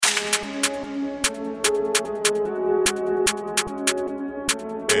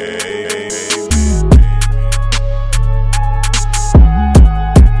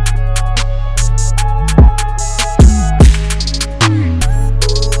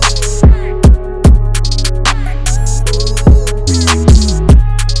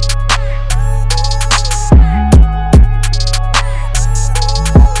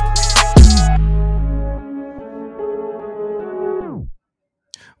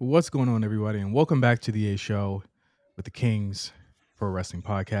What's going on, everybody, and welcome back to the A Show with the Kings Pro Wrestling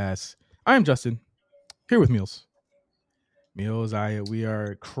Podcast. I am Justin, here with Meelz. We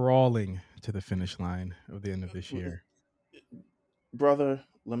are crawling to the finish line of the end of this year. Brother,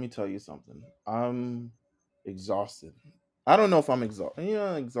 let me tell you something. I'm exhausted. I don't know if I'm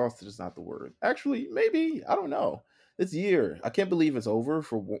exhausted. Exhausted is not the word. Actually, maybe. I don't know. This year, I can't believe it's over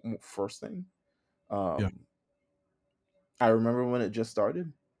for first thing. Yeah, Um, I remember when it just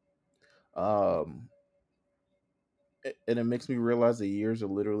started. Um, and it makes me realize the years are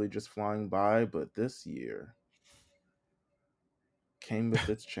literally just flying by. But this year came with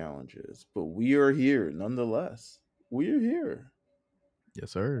its challenges. But we are here nonetheless. We are here.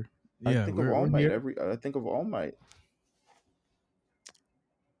 yes, sir. I Yeah, think of All we're Might here. I think of All Might.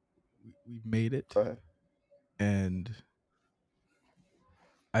 We've made it, Go ahead. and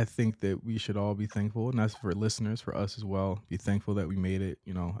I think that we should all be thankful, and that's for listeners, for us as well. Be thankful that we made it.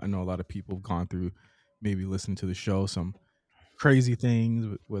 I know a lot of people have gone through, maybe listening to the show, some crazy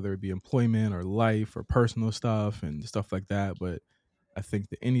things, whether it be employment or life or personal stuff and stuff like that. But I think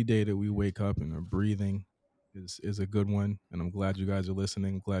that any day that we wake up and are breathing is a good one. And I'm glad you guys are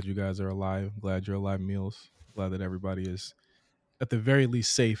listening. I'm glad you guys are alive. I'm glad you're alive, Meals. Glad that everybody is at the very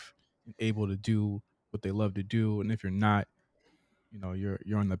least safe and able to do what they love to do. And if you're not,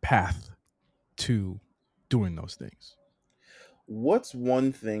 you're on the path to doing those things. What's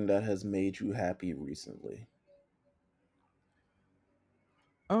one thing that has made you happy recently?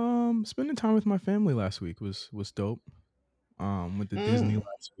 Spending time with my family last week was dope. Went to Disney Mm,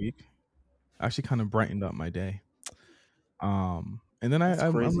 last week. Actually kind of brightened up my day. And then that's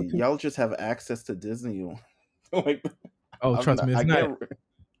I'm crazy. looking. Y'all just have access to Disney. Like, Oh, I'm trust not. me, I can't.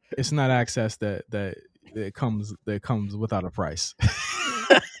 it's not access that comes with a price.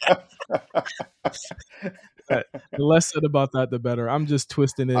 The less said about that, the better. I'm just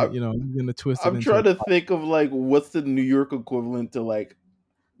twisting it. I, I'm gonna twist it I'm into. trying to think of like what's the New York equivalent to like.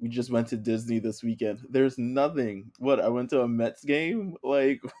 We just went to Disney this weekend. There's nothing. What I went to a Mets game.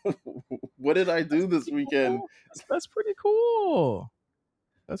 Like, what did I That's do this pretty weekend? cool. That's pretty cool.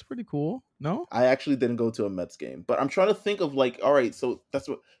 That's pretty cool. No, I actually didn't go to a Mets game, but I'm trying to think of like, all right, so that's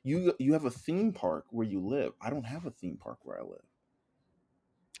what you have a theme park where you live. I don't have a theme park where I live.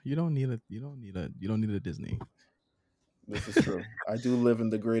 you don't need a. You don't need a. You don't need a Disney. This is true. I do live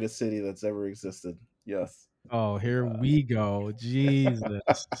in the greatest city that's ever existed. Yes. Oh, here we go. Jesus,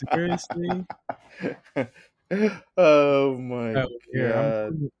 seriously. Oh my Oh, here, I'm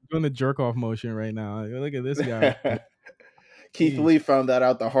god. doing the jerk off motion right now. Look at this guy. Keith Jeez. Lee found that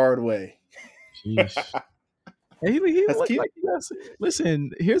out the hard way. Sheesh. And he Has looked Keith like he got.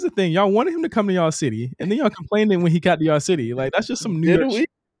 Listen, here's the thing: y'all wanted him to come to y'all city, and then y'all complaining when he got to y'all city. Like that's just some New did York we?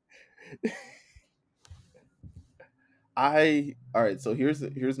 shit. I all right. So here's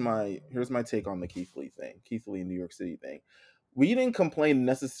my take on the Keith Lee thing. Keith Lee New York City thing. We didn't complain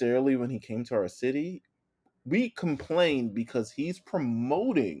necessarily when he came to our city. We complained because he's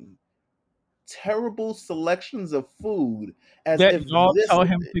promoting terrible selections of food as That if y'all this tell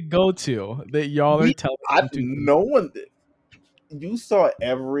him to go to. That y'all are we telling I him to go. no one you saw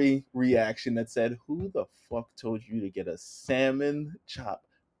every reaction that said, "Who the fuck told you to get a salmon chop?"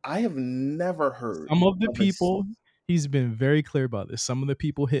 I have never heard Some of the of a people, he's been very clear about this. Some of the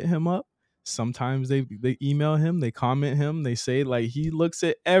people hit him up. Sometimes they email him, they comment him, they say like he looks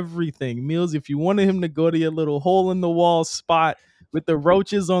at everything. Meals, if you wanted him to go to your little hole in the wall spot with the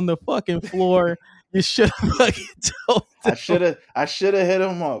roaches on the fucking floor, you should have fucking told him. I should have hit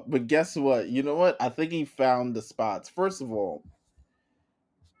him up, but guess what? You know what? I think he found the spots. First of all,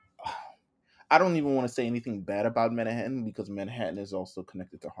 I don't even want to say anything bad about Manhattan because Manhattan is also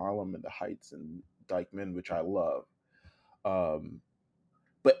connected to Harlem and the Heights and Dykeman, which I love. Um,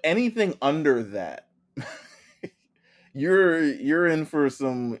 but anything under that, you're in for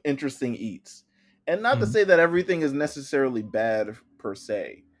some interesting eats. And not to Mhm. say that everything is necessarily bad per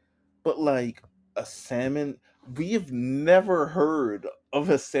se, but like a salmon, we have never heard of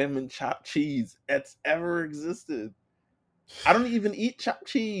a salmon chopped cheese that's ever existed. I don't even eat chopped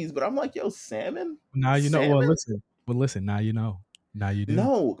cheese, but I'm like, yo, salmon? Now you know. Well, Salmon? listen. Well, listen. Now you know. Now you do.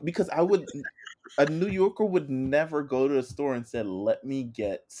 No, because a New Yorker would never go to a store and say, "Let me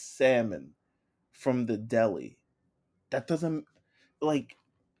get salmon from the deli." That doesn't like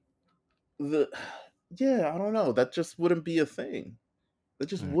the yeah, I don't know. That just wouldn't be a thing. That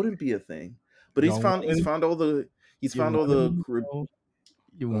just All right. wouldn't be a thing. But Y'all he's wanted found all the he's you found all wanted the him to go.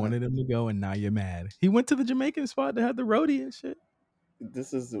 You go ahead. wanted him to go, and now you're mad. He went to the Jamaican spot that had the roadie and shit.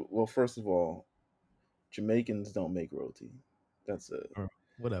 This is well, first of all, Jamaicans don't make roti. That's Or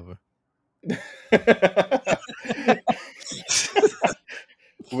whatever. it.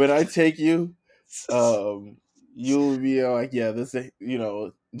 when I take you, um, you'll be like, yeah, this is,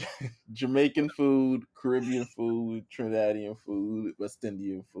 Jamaican food, Caribbean food, Trinidadian food, West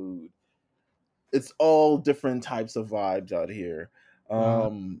Indian food. It's all different types of vibes out here. Uh,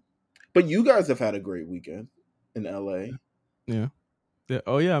 But you guys have had a great weekend in yeah, LA. yeah, yeah.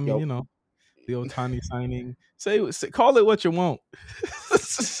 Oh yeah, I mean, Yo, the Otani signing. Call it what you want.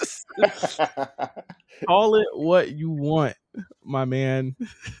 Call it what you want, my man.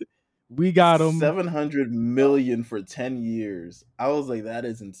 We got him. 700 million for 10 years. I was like, that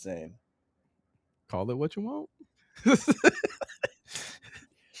is insane. Call it what you want.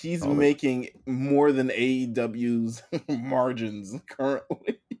 He's Call it. making more than AEW's margins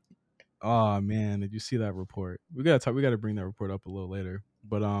currently. Oh man, did you see that report? We gotta talk. We gotta bring that report up a little later.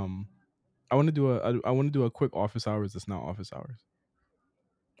 But I want to do a quick office hours. That's not office hours.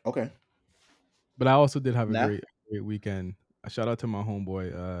 Okay. But I also did have a Nah. great weekend. A shout out to my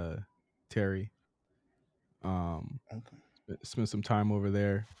homeboy Terry. Um, Okay. spent some time over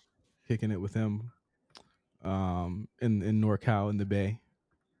there, kicking it with him. In NorCal in the Bay.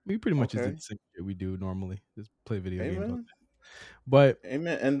 We pretty much just did Okay. the same shit we do normally. Just play video games all Amen. day. But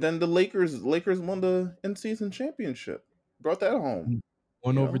Amen. And then the Lakers won the in season championship. Brought that home.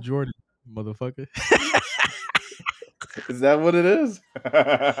 one You over know? Jordan, motherfucker. Is that what it is?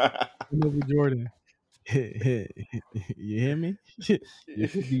 One over Jordan. You hear me? Do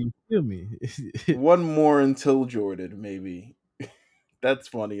you feel me? One more until Jordan, maybe. That's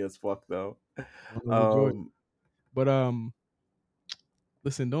funny as fuck though. One over Jordan. Um But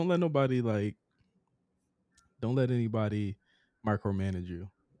listen, don't let anybody micromanage you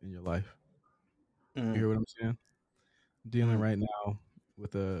in your life. You mm, hear what I'm saying? Dealing mm, right now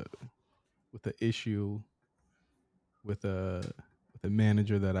with a issue with a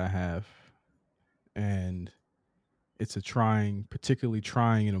manager that I have, and it's a trying, particularly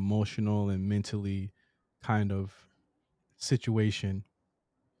trying and emotional and mentally kind of situation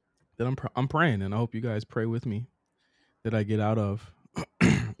that I'm praying, and I hope you guys pray with me that I get out of,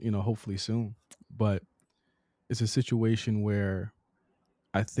 hopefully soon. But it's a situation where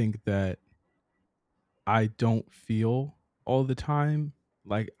I think that I don't feel all the time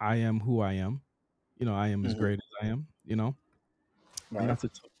like I am who I am. I am as mhm. great as I am. And Right.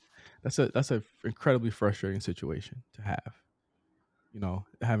 that's a incredibly frustrating situation to have.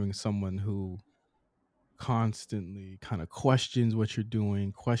 Having someone who constantly kind of questions what you're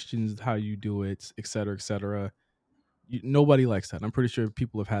doing, questions how you do it, et cetera, et cetera. Nobody likes that. I'm pretty sure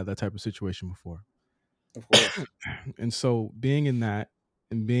people have had that type of situation before. Of course. And so being in that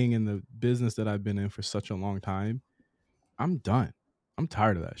and being in the business that I've been in for such a long time, I'm done. I'm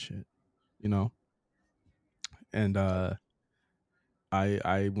tired of that shit, you know? And I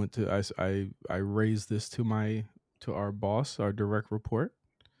went to I raised this to our boss, our direct report,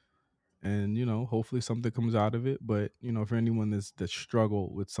 and hopefully something comes out of it. But for anyone that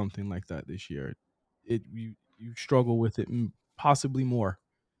struggled with something like that this year, you struggle with it possibly more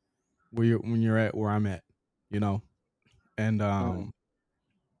when you're at where I'm at, you know, and Mm,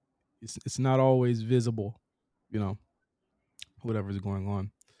 it's not always visible, you know, whatever's going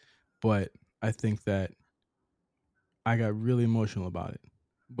on. But I think that I got really emotional about it.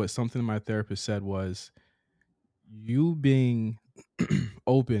 But something my therapist said was, you being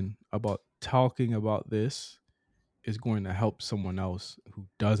open about talking about this is going to help someone else who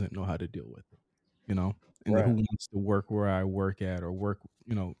doesn't know how to deal with it, and who right. wants to work where I work at or work,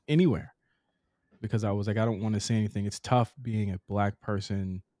 anywhere. Because I was like, I don't want to say anything. It's tough being a black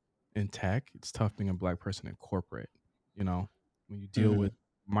person in tech. It's tough being a black person in corporate, when you deal with Mhm.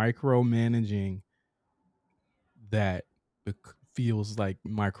 micromanaging that feels like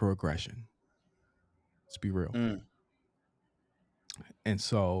microaggression. Let's be real. Mm. And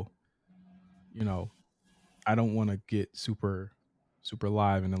so, you know, I don't want to get super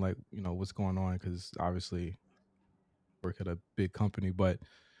live and then like, what's going on, because obviously work at a big company, but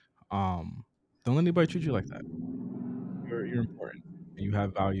um don't let anybody treat you like that. You're important and you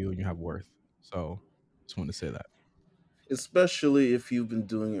have value and you have worth. So just wanted to say that. Especially if you've been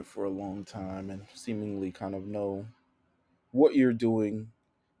doing it for a long time and seemingly kind of know what you're doing,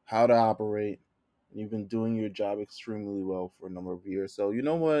 how to operate. You've been doing your job extremely well for a number of years. So, you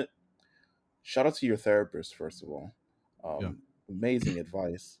know what? Shout out to your therapist, first of all. Yeah. Amazing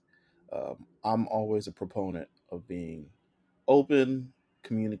advice. I'm always a proponent of being open,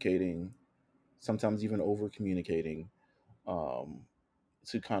 communicating, sometimes even over communicating, um,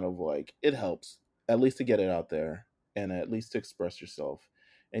 to kind of like, it helps at least to get it out there and at least to express yourself.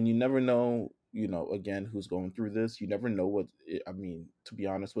 And you never know, again, who's going through this. You never know I mean, to be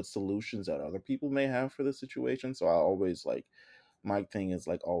honest, what solutions that other people may have for the situation. So I always like my thing is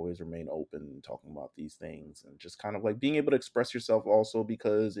like always remain open and talking about these things and just kind of like being able to express yourself also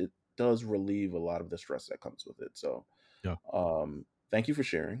because it does relieve a lot of the stress that comes with it. So Yeah. thank you for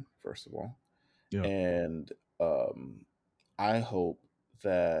sharing, first of all. Yeah. And um, I hope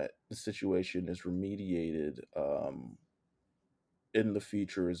that the situation is remediated in the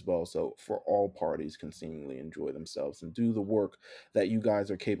future as well. So for all parties can seemingly enjoy themselves and do the work that you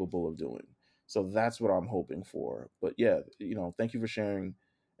guys are capable of doing. So that's what I'm hoping for. But yeah, thank you for sharing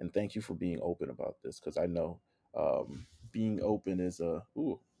and thank you for being open about this because I know being open is a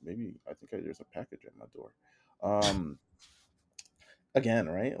ooh maybe I think there's a package at my door. Um, again,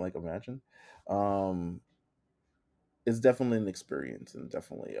 right? Like imagine. Um, it's definitely an experience and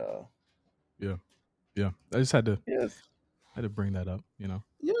definitely Yeah. Yeah. I just yes. had to bring that up, you know.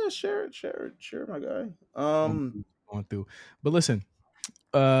 Yeah, share it, share it, share it, my guy. Going through. But listen,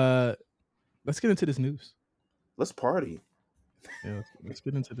 uh let's get into this news. Let's party. Yeah, let's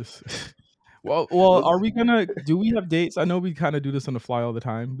get into this. Well, Let's are we gonna do we have dates? I know we kind of do this on the fly all the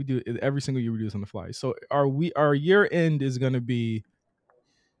time. We do it every single year we do this on the fly. So our year end is gonna be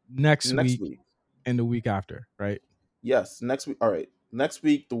next next week week. and the week after, right? Yes, next week. All right, next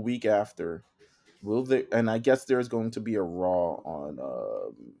week, the week after, will there? And I guess there's going to be a Raw on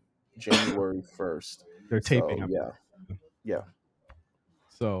January 1st. They're taping So up. yeah, yeah.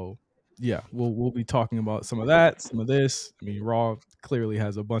 So yeah, we'll be talking about some of that, some of this. I mean, Raw clearly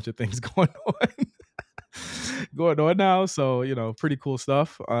has a bunch of things going on. Going on now. So, pretty cool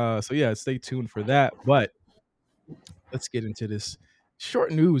stuff. So yeah, stay tuned for that. But let's get into this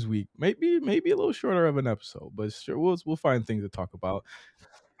short news week. Maybe a little shorter of an episode, but sure we'll find things to talk about.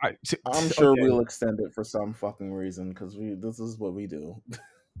 I'm sure Okay, we'll extend it for some fucking reason because we this is what we do.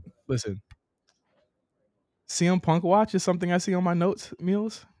 listen. CM Punk watch is something I see on my notes,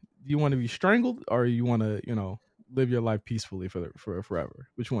 Meelz. Do you want to be strangled or you want to, live your life peacefully for forever?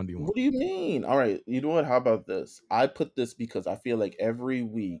 Which one do you want? What do you mean? All right, you know what? How about this? I put this because I feel like every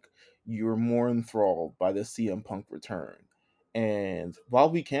week you're more enthralled by the CM Punk return. And while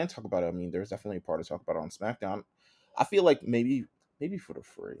we can talk about it, I mean, there's definitely a part to talk about it on SmackDown. I feel like maybe for the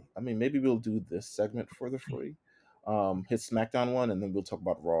free. I mean, maybe we'll do this segment for the free, his SmackDown one, and then we'll talk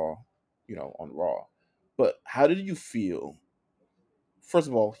about Raw, on Raw. But how did you feel? First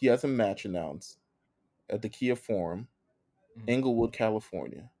of all, he has a match announced at the Kia Forum, Mhm, Inglewood,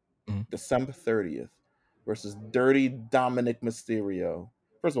 California. mhm. December 30th versus Dirty Dominic Mysterio.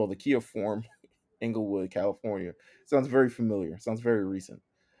 First of all, the Kia Forum, Inglewood, California. Sounds very familiar. Sounds very recent.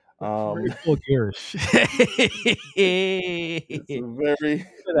 Very Um, vulgarish. it's Speaking a very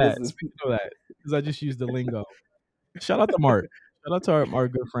of that, listen. speaking of that, because I just used the lingo. Shout out to Mark. Shout out to our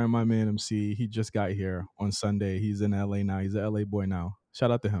good friend, my man MC. He just got here on Sunday. He's in LA now. He's an LA boy now.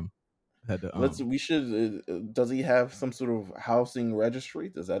 Shout out to him. Had to Let's. We should. Does he have some sort of housing registry?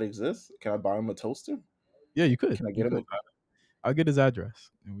 Does that exist? Can I buy him a toaster? Yeah, you could. Can I You get him could. a? I'll get his address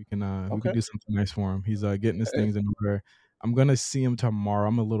and we can Okay. do something nice for him. He's getting his Hey, things in order. I'm gonna see him tomorrow.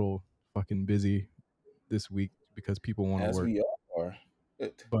 I'm a little fucking busy this week because people want to as work. we are.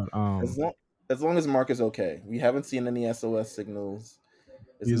 It, But as long as long as Mark is okay. We haven't seen any SOS signals.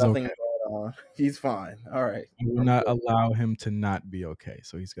 There's he's nothing okay. going on. He's fine. All right. I will I'm not good. allow him to not be okay,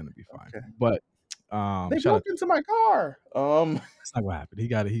 so he's gonna be fine. Okay. But They shout out broke to into my car. that's not what happened. He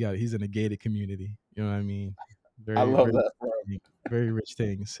got it. He's in a gated community. You know what I mean? I Very, love very, that, bro. very rich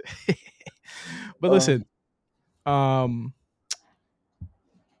things. But listen, Um, um,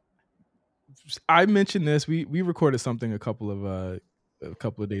 I mentioned this. We recorded something a couple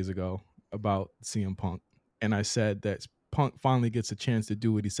of days ago about CM Punk, and I said that Punk finally gets a chance to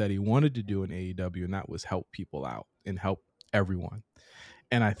do what he said he wanted to do in AEW, and that was help people out and help everyone.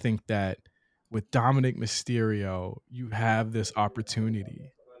 And I think that with Dominic Mysterio, you have this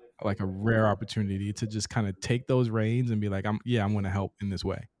opportunity, like a rare opportunity, to just kind of take those reins and be like, I'm going to help in this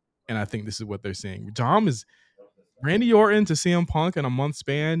way. And I think this is what they're seeing. Dom is Randy Orton to CM Punk in a month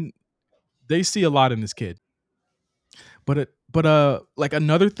span. They see a lot in this kid. But like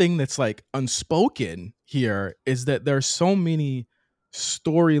another thing that's like unspoken here is that there's so many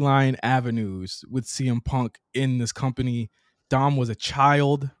storyline avenues with CM Punk in this company. Dom was a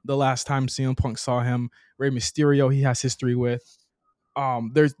child the last time CM Punk saw him. Rey Mysterio, he has history with.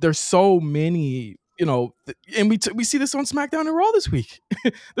 There's so many, and we see this on SmackDown and Raw this week.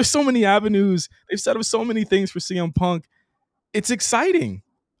 There's so many avenues. They've set up so many things for CM Punk. It's exciting,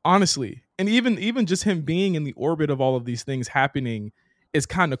 honestly. And even just him being in the orbit of all of these things happening is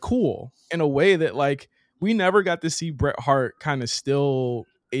kind of cool in a way that like we never got to see Bret Hart kind of still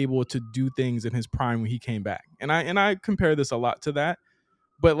able to do things in his prime when he came back. And I compare this a lot to that.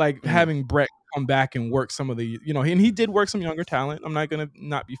 But like mm, having Bret come back and work some of the, and he did work some younger talent. I'm not gonna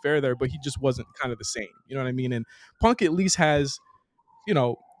not be fair there, but he just wasn't kind of the same. You know what I mean? And Punk at least has,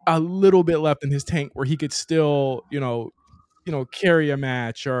 a little bit left in his tank where he could still, carry a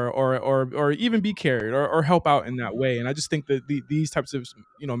match or even be carried or help out in that way. And I just think that these types of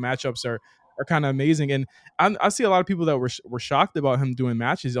matchups are kind of amazing. And I see a lot of people that were shocked about him doing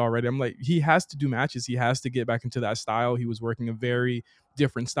matches already. I'm like, he has to do matches. He has to get back into that style. He was working a very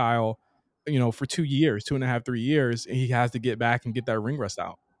different style, for 2 years, 2.5, 3 years, and he has to get back and get that ring rust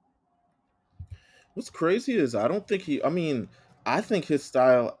out. What's crazy is I don't think he. I mean, I think his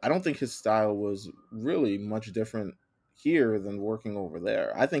style. I don't think his style was really much different here than working over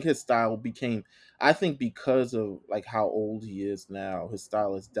there. I think his style became. I think because of like how old he is now, his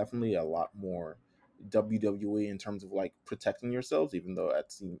style is definitely a lot more WWE in terms of like protecting yourselves. Even though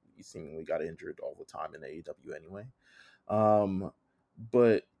he seemingly got injured all the time in AEW anyway. Um,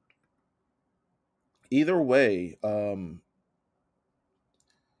 but either way,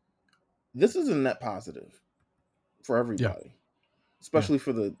 this is a net positive for Yeah, everybody, yeah, especially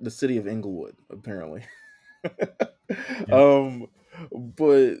for the city of Inglewood, apparently. yeah. um,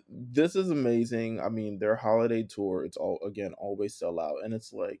 but this is amazing. I mean, their holiday tour, it's all again always sell out, and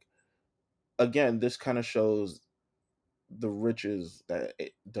it's like again, this kind of shows the riches that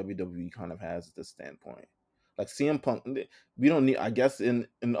WWE kind of has at this standpoint. Like CM Punk, we don't need. I guess in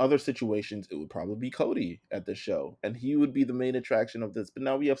other situations, it would probably be Cody at the show, and he would be the main attraction of this. But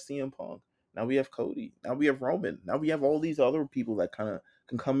now we have CM Punk. Now we have Cody. Now we have Roman. Now we have all these other people that kind of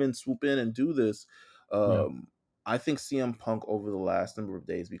can come in, swoop in, and do this. Yeah. Um, I think CM Punk over the last number of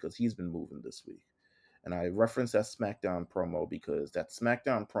days because he's been moving this week. And I referenced that SmackDown promo because that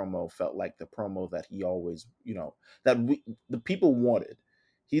SmackDown promo felt like the promo that he always, the people wanted.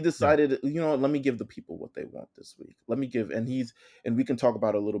 He Yeah. decided, let me give the people what they want this week. Let me give, and we can talk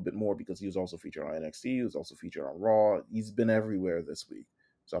about it a little bit more because he was also featured on NXT. He was also featured on Raw. He's been everywhere this week.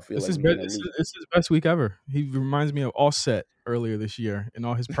 So I feel This like is we be- can at this least. is this is best week ever. He reminds me of Offset earlier this year in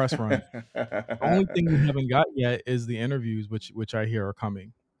all his press runs. The only thing we haven't got yet is the interviews, which I hear are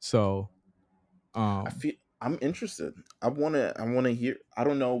coming. So, I um, feel I'm interested. I wanna hear. I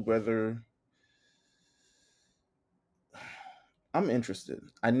don't know whether I'm interested.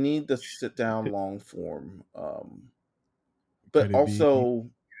 I need the sit down could, long form. But could it be also,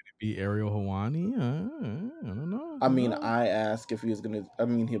 Ariel Hawani? I don't know. I Who mean, knows? I asked if he was gonna. I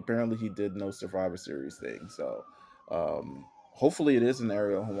mean, he did no Survivor Series thing, so hopefully it is an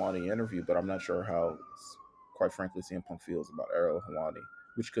Ariel Hawani interview. But I'm not sure how, quite frankly, CM Punk feels about Ariel Hawani,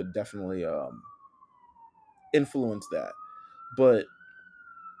 which could definitely influence that. But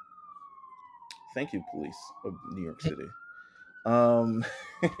thank you, police of New York City. Um,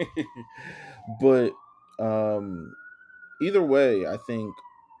 but um, either way, I think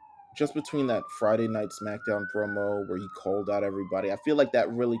just between that Friday night SmackDown promo where he called out everybody, I feel like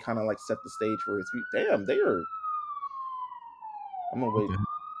that really kind of like set the stage for his. Damn, they are. I'm gonna What wait. the heck?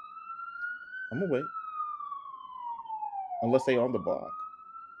 I'm gonna wait unless they on the block.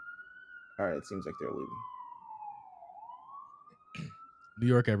 All right, it seems like they're leaving. New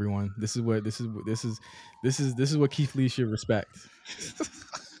York, everyone. This is what Keith Lee should respect.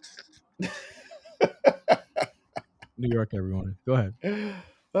 New York, everyone. Go ahead.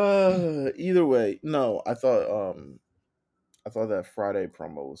 Either way, no, I thought that Friday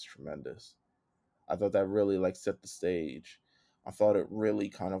promo was tremendous. I thought that really like set the stage. I thought it really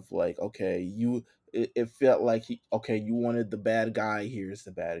kind of like, okay, it felt like okay, you wanted the bad guy, here's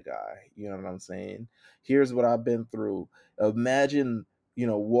the bad guy. You know what I'm saying? Here's what I've been through. Imagine,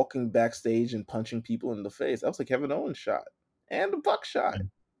 walking backstage and punching people in the face. That was a Kevin Owens shot and a buck shot.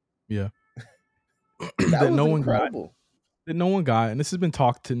 Yeah. That that was no one got. incredible. That no one got, and this has been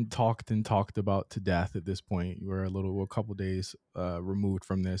talked about to death at this point. We're a couple days removed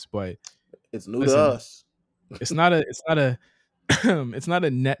from this, but It's new to listen, us. it's not a it's not a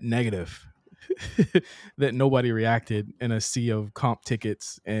net negative that nobody reacted in a sea of comp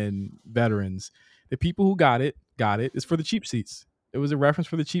tickets and veterans. The people who got it. It's for the cheap seats. It was a reference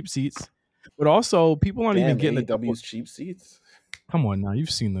for the cheap seats, but also people aren't even Damn, getting the double. AEW's cheap seats. Come on now,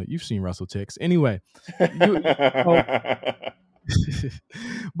 you've seen Russell Ticks anyway. So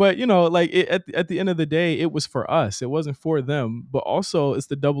but like at the end of the day, it was for us. It wasn't for them. But also, it's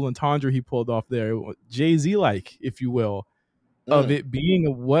the double entendre he pulled off there, Jay-Z like, if you will, of Mm, it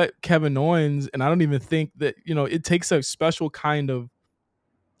being what Kevin Owens. And I don't even think that it takes a special kind of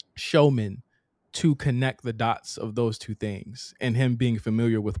showman to connect the dots of those two things, and him being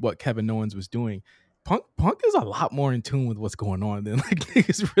familiar with what Kevin Owens was doing. Punk is a lot more in tune with what's going on than like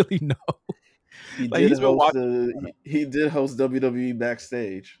niggas really know. Like he's been watching. he did host WWE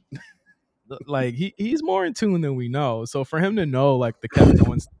backstage. like he's more in tune than we know. So for him to know like the Kevin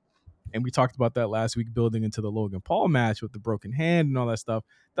Owens, and we talked about that last week, building into the Logan Paul match with the broken hand and all that stuff,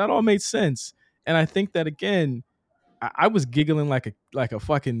 that all made sense. And I think that again, I was giggling like a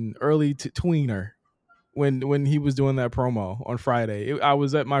fucking early tweener when he was doing that promo on Friday. I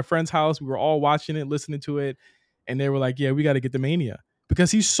was at my friend's house. We were all watching it, listening to it, and they were like, "Yeah, we got to get the Mania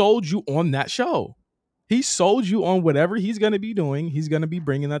because he sold you on that show. He sold you on whatever he's going to be doing. He's going to be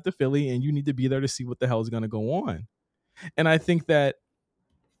bringing that to Philly, and you need to be there to see what the hell is going to go on." And I think that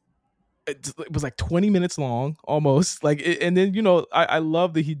it was like 20 minutes long almost and then I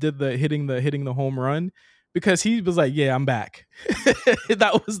love that he did the hitting the home run because he was like, yeah, I'm back.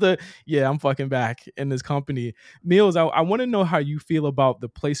 That was the, yeah, I'm fucking back in this company. Meelz, I want to know how you feel about the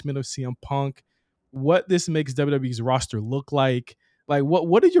placement of CM Punk, what this makes WWE's roster look like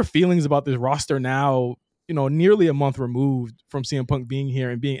what are your feelings about this roster now, nearly a month removed from CM Punk being here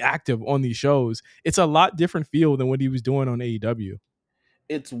and being active on these shows. It's a lot different feel than what he was doing on AEW.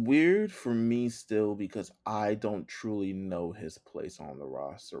 It's weird for me still because I don't truly know his place on the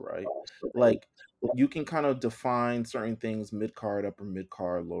roster, right? Like you can kind of define certain things mid card, upper mid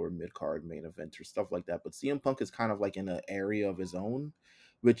card, lower mid card, main event, or stuff like that. But CM Punk is kind of like in an area of his own,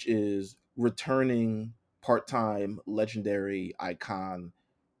 which is returning part time legendary icon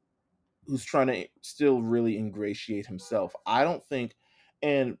who's trying to still really ingratiate himself. I don't think.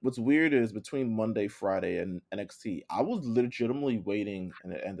 And what's weird is between Monday, Friday, and NXT, I was legitimately waiting,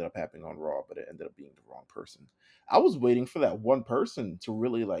 and it ended up happening on Raw, but it ended up being the wrong person. I was waiting for that one person to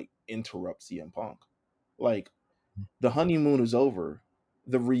really like interrupt CM Punk. Like the honeymoon is over.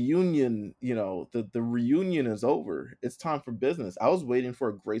 The reunion, the reunion is over. It's time for business. I was waiting for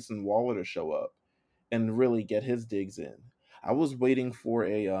a Grayson Waller to show up and really get his digs in. I was waiting for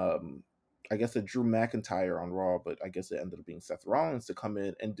I guess a Drew McIntyre on Raw, but I guess it ended up being Seth Rollins to come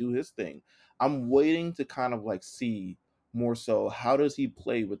in and do his thing. I'm waiting to kind of like see more so how does he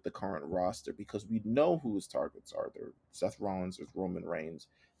play with the current roster because we know who his targets are. They're Seth Rollins, there's Roman Reigns.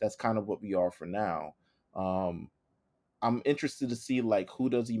 That's kind of what we are for now. Um, I'm interested to see like who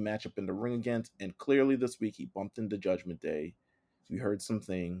does he match up in the ring against. And clearly this week he bumped into Judgment Day. We heard some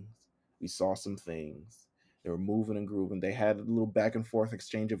things. We saw some things. They were moving and grooving. They had a little back and forth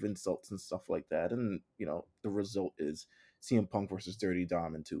exchange of insults and stuff like that. And the result is CM Punk versus Dirty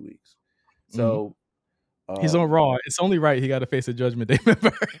Dom in 2 weeks. Mhm. So He's on um Raw. It's only right he got to face a Judgment Day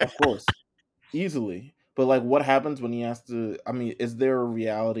member. of course, easily. But like what happens when he has to I mean, is there a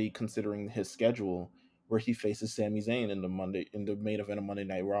reality considering his schedule where he faces Sami Zayn in the main event of Monday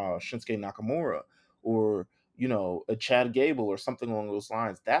Night Raw, Shinsuke Nakamura, or a Chad Gable or something along those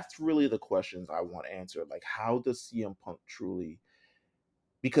lines? That's really the questions I want answered. Like how does CM Punk truly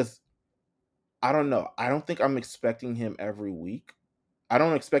because I don't know. I don't think I'm expecting him every week. I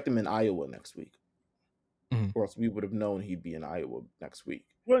don't expect him in Iowa next week. Mhm. Or else we would have known he'd be in Iowa next week.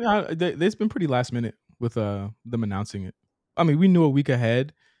 Well, it's been pretty last minute with them announcing it. I mean, we knew a week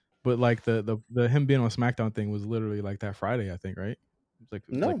ahead, but like the him being on SmackDown thing was literally like that Friday, I think, right? It was like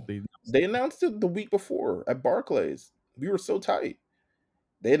No, they announced they announced it the week before at Barclays. We were so tight.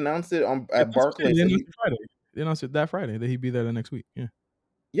 They announced it on yeah, at that's what I'm saying. Barclays They that announced he, it Friday. They announced it that Friday that he'd be there the next week. Yeah.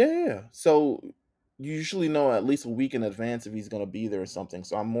 yeah, yeah, yeah. So you usually know at least a week in advance if he's gonna be there or something.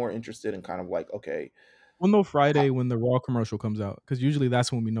 So I'm more interested in kind of like, okay, We'll know how, Friday when the Raw commercial comes out because usually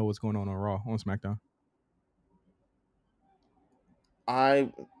that's when we know what's going on Raw on SmackDown.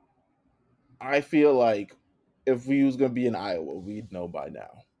 I I feel like if we was gonna be in Iowa, we'd know by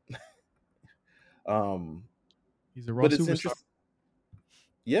now. Um, He's a Raw but it's superstar. interesting.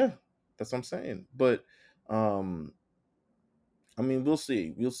 Yeah, that's what I'm saying. But um, I mean, we'll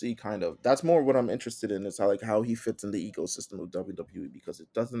see. We'll see. Kind of. That's more what I'm interested in is how he fits in the ecosystem of WWE because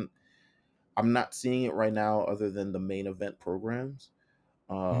it doesn't. I'm not seeing it right now, other than the main event programs.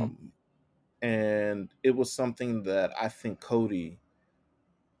 Mhm. Um, and it was something that I think Cody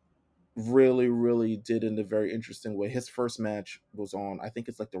really, really did in a very interesting way. His first match was on, I think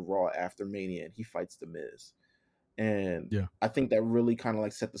it's like the Raw after Mania, and he fights The Miz. And Yeah. I think that really kind of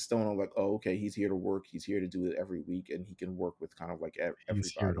like set the stone on like, oh, okay, he's here to work. He's here to do it every week, and he can work with kind of like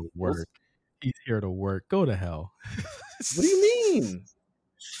He's here to everybody. work. He's here to work. Go to hell. What do you mean?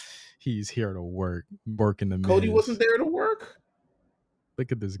 He's here to work. Working the Cody wasn't Miz. there to work?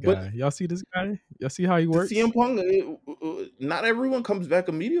 Look at this But guy. Y'all see this guy? Y'all see how he the CM works? Punk, not everyone comes back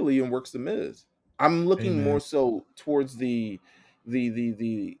immediately and works the Miz. I'm Hey looking more man, so towards the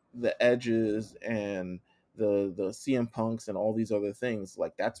edges and the CM Punks and all these other things.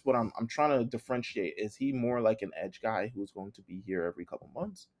 Like that's what I'm trying to differentiate. Is he more like an edge guy who's going to be here every couple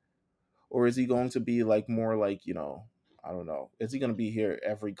months, or is he going to be like more like I don't know? Is he going to be here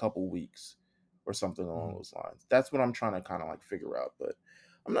every couple weeks? or something along Mhm. those lines. That's what I'm trying to kind of like figure out, but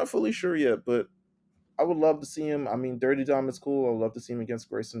I'm not fully sure yet. But I would love to see him. I mean, Dirty Dom is cool. I would love to see him against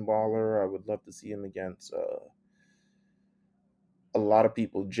Grayson Waller. I would love to see him against a lot of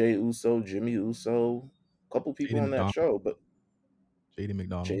people. Jay Uso, Jimmy Uso, a couple people JD on that McDonald, show. But JD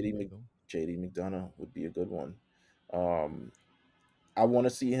McDonald JD would be Mc, cool. JD McDonough would be a good one. Um, I want to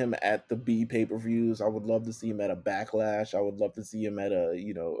see him at the B pay per views. I would love to see him at a Backlash. I would love to see him at a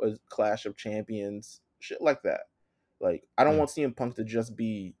a Clash of Champions, shit like that. Like I don't Yeah. want CM Punk to just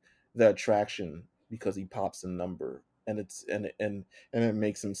be the attraction because he pops a number and and it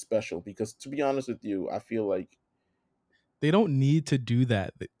makes him special. Because to be honest with you, I feel like They don't need to do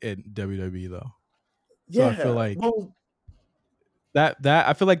that in WWE though. So I feel yeah, like well, that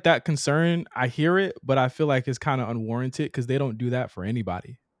I feel like that concern, I hear it, but I feel like it's kind of unwarranted because they don't do that for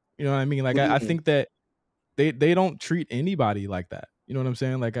anybody. You know what I mean? Like what do you I mean? think that they don't treat anybody like that. You know what I'm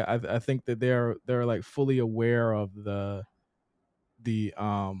saying? Like I think that they're like fully aware of the the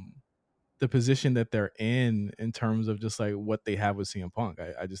position that they're in terms of just like what they have with CM Punk.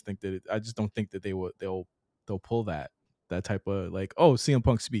 I just think that I just don't think that they'll pull that type of like, oh, CM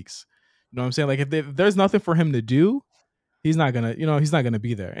Punk speaks. You know what I'm saying? Like if there's nothing for him to do, he's not gonna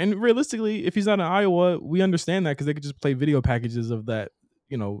be there. And realistically, if he's not in Iowa, we understand that because they could just play video packages of that,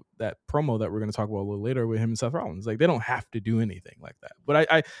 that promo that we're gonna talk about a little later with him and Seth Rollins. Like they don't have to do anything like that. But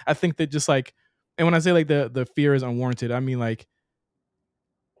I think that just like, and when I say like the fear is unwarranted, I mean like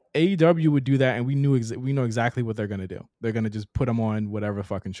AEW would do that, and we know exactly what they're gonna do. They're gonna just put him on whatever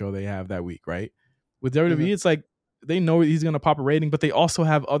fucking show they have that week, right? With WWE, Mhm. it's like they know he's gonna pop a rating, but they also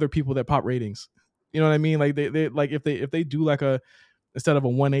have other people that pop ratings. You know what I mean? Like they like if they do like a, instead of a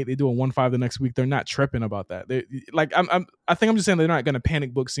 1-8, they do a 1-5 the next week. They're not tripping about that. They like I think I'm just saying they're not gonna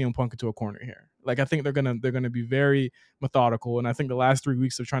panic book CM Punk into a corner here. Like I think they're gonna be very methodical, and I think the last 3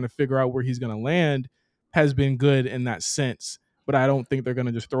 weeks of trying to figure out where he's gonna land has been good in that sense. But I don't think they're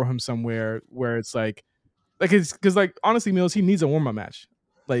gonna just throw him somewhere where it's like it's because like honestly, Meelz, he needs a warm up match.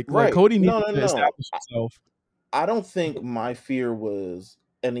 Like Right. Cody needs No, no, to no. establish himself. I don't think my fear was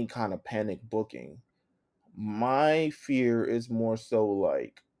any kind of panic booking. My fear is more so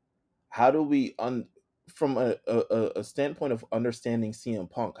like how do we from a standpoint of understanding CM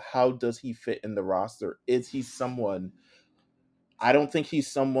Punk, how does he fit in the roster? Is he someone, I don't think he's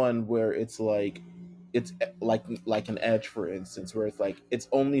someone where it's like like an Edge, for instance, where it's like it's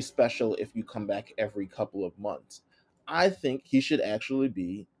only special if you come back every couple of months. I think he should actually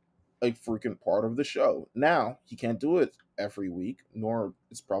be a freaking part of the show. Now, he can't do it every week, nor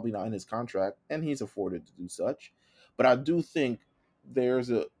it's probably not in his contract, and he's afforded to do such. But there's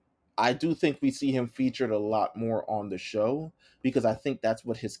a I do think we see him featured a lot more on the show because I think that's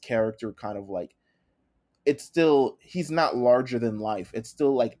what his character kind of like. It's still, he's not larger than life. It's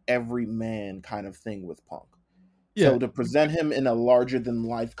still like every man kind of thing with Punk. Yeah, So to present him in a larger than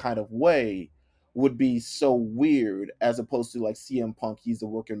life kind of way would be so weird as opposed to like CM Punk, he's the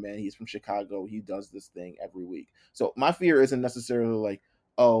working man, he's from Chicago, he does this thing every week. So my fear isn't necessarily like,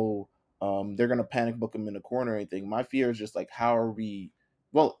 oh, they're gonna panic book him in the corner or anything. My fear is just like, how are we,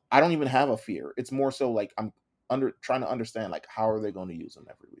 well, I don't even have a fear. It's more so like I'm under trying to understand like how are they going to use him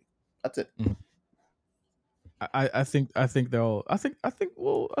every week. That's it. mhm. I think they'll I think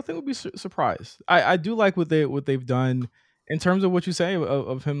we'll be surprised. I do like what they've done in terms of what you say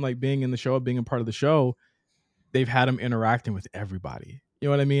of him like being in the show, being a part of the show. They've had him interacting with everybody. You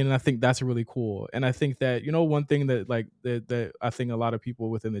know what I mean? And I think that's really cool. And I think that, one thing that like that I think a lot of people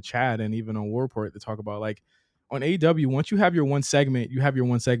within the chat and even on Warport, they talk about like on AEW, once you have your one segment, you have your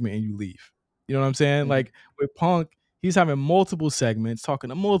one segment and you leave. You know what I'm saying? Mhm. Like with Punk, he's having multiple segments, talking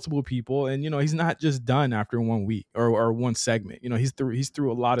to multiple people, and he's not just done after 1 week or one segment. He's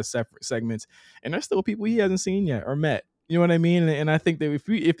through a lot of separate segments, and there's still people he hasn't seen yet or met. You know what I mean? And I think that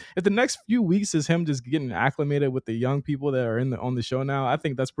if the next few weeks is him just getting acclimated with the young people that are on the show now, I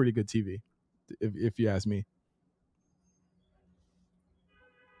think that's pretty good TV, if you ask me.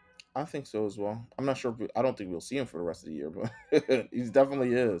 I think so as well. I'm not sure. I don't think we'll see him for the rest of the year, but he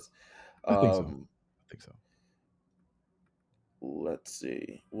definitely is. I think so. Um, I think so. let's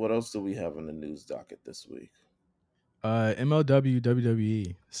see. What else do we have in the news docket this week? MLW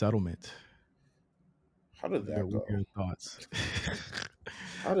WWE settlement. How did that What are go? your thoughts?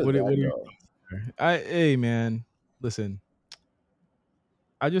 How did What that are your go? thoughts there? Hey man, listen.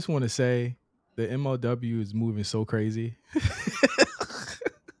 I just want to say the MLW is moving so crazy.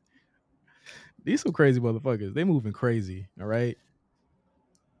 These some crazy motherfuckers. They moving crazy. All right.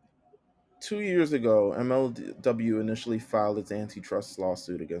 2 years ago, MLW initially filed its antitrust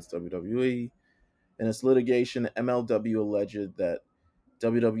lawsuit against WWE. In its litigation, MLW alleged that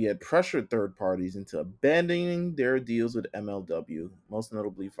WWE had pressured third parties into abandoning their deals with MLW, most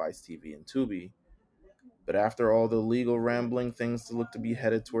notably Vice TV and Tubi. But after all the legal rambling, things look to be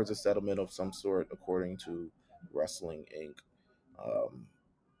headed towards a settlement of some sort, according to Wrestling Inc. Um,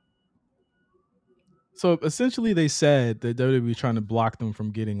 So essentially, they said that WWE trying to block them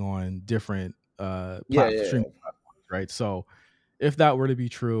from getting on different yeah, yeah, streaming platforms, right? So if that were to be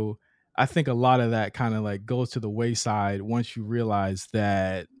true, I think a lot of that kind of like goes to the wayside once you realize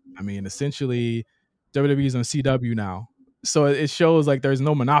that. I mean, essentially, WWE is on CW now, so it shows like there's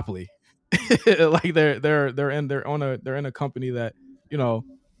no monopoly. Like they're in a company that you know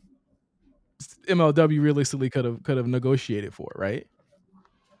MLW realistically could have negotiated for, right?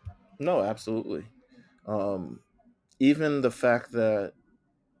 no, absolutely. Um, Even the fact that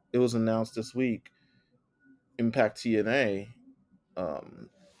it was announced this week, Impact TNA um,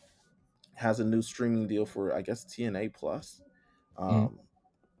 has a new streaming deal for, I guess, TNA Plus, Mhm. um,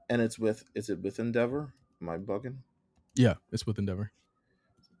 and it's with, is it with Endeavor? Am I bugging? Yeah, it's with Endeavor.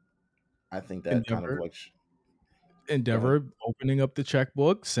 I think that kind of Endeavor like, go ahead. Endeavor opening up the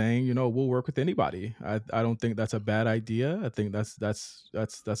checkbook, saying, we'll work with anybody. I don't think that's a bad idea. I think that's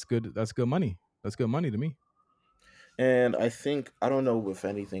good. That's good money. That's good money to me. And I think, I don't know if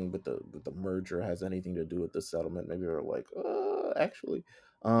anything with the merger has anything to do with the settlement. Maybe they're like, actually,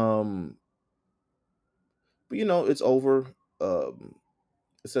 um, but it's over. Um,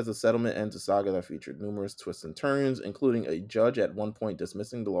 It says the settlement ends a saga that featured numerous twists and turns, including a judge at one point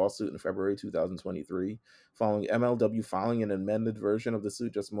dismissing the lawsuit in February 2023, following MLW filing an amended version of the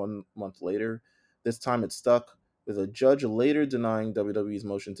suit just 1 month later. This time it stuck, with a judge later denying WWE's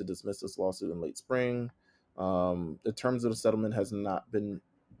motion to dismiss this lawsuit in late spring. The terms of the settlement has not been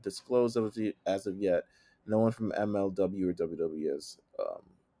disclosed as of yet. No one from MLW or WWE has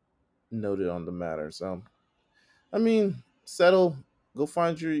noted on the matter. So I mean, settle. Go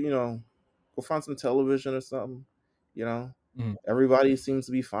find go find some television or something. You know, Mhm. everybody seems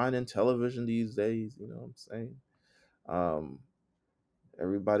to be finding television these days. You know what I'm saying? Um,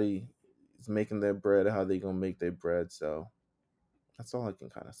 Everybody is making their bread how they gonna make their bread. So that's all I can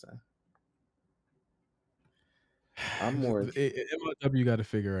kind of say. I'm more MLW got to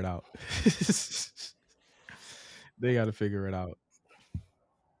figure it out. They got to figure it out. It's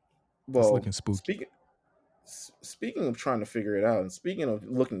well. looking spooky. Speaking of trying to figure it out, and speaking of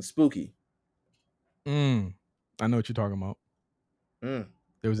looking spooky, Mm, I know what you're talking about. mm,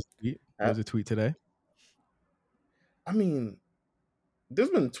 There was a tweet. There I, was a tweet today. I mean, there's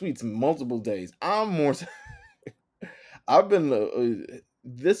been tweets multiple days. I'm more. I've been.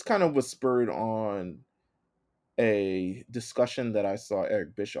 This kind of was spurred on a discussion that I saw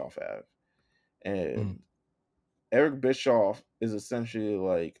Eric Bischoff have, Mm, and Eric Bischoff is essentially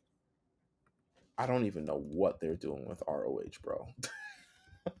like, I don't even know what they're doing with ROH, bro.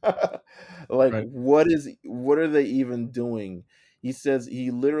 Like, right. what are they even doing? He says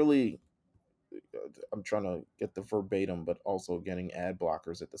he literally. I'm trying to get the verbatim, but also getting ad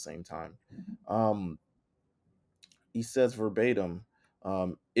blockers at the same time. Um, he says verbatim,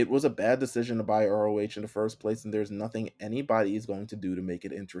 it was a bad decision to buy ROH in the first place, and there's nothing anybody is going to do to make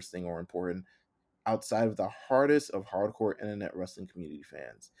it interesting or important outside of the hardest of hardcore internet wrestling community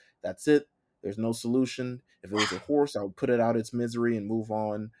fans. That's it. There's no solution. If it was a horse, I would put it out its misery and move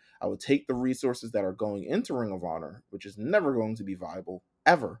on. I would take the resources that are going into Ring of Honor, which is never going to be viable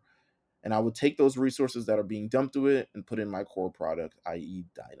ever, and I would take those resources that are being dumped to it and put in my core product, i.e.,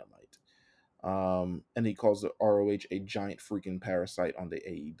 Dynamite. And he calls the ROH a giant freaking parasite on the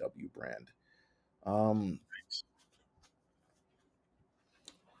AEW brand. Um,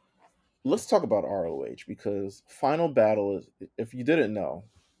 let's talk about ROH, because Final Battle is, if you didn't know,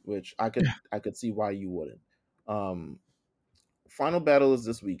 which I could see why you wouldn't. Um, Final Battle is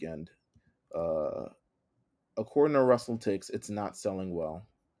this weekend. Uh, According to WrestleTix, it's not selling well,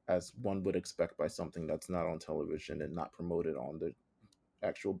 as one would expect by something that's not on television and not promoted on the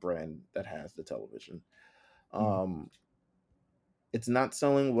actual brand that has the television. Mm. Um, it's not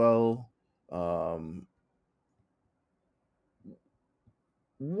selling well. Um,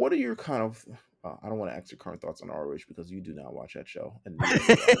 what are your kind of I don't want to ask your current thoughts on ROH because you do not watch that show, and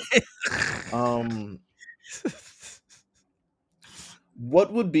neither do I.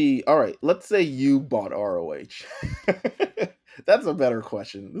 What would be, all right? Let's say you bought ROH. That's a better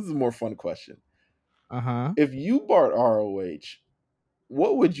question. This is a more fun question. Uh-huh. If you bought ROH,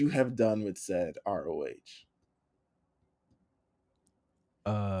 what would you have done with said ROH?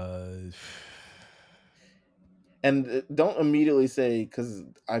 Uh, And don't immediately say, because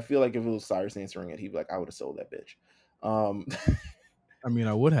I feel like if it was Cyrus answering it, he'd be like, "I would have sold that bitch." Um, I mean,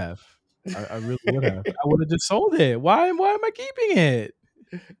 I would have. I really would have. I would have just sold it. Why am I keeping it?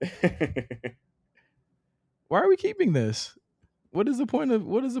 Why are we keeping this? What is the point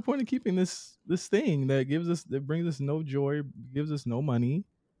of keeping this thing that brings us no joy, gives us no money,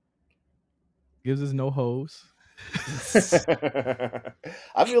 gives us no hoes?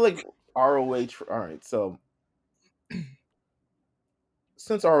 I feel like ROH. All right, so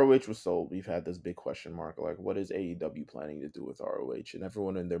since ROH was sold, we've had this big question mark like, what is AEW planning to do with ROH? And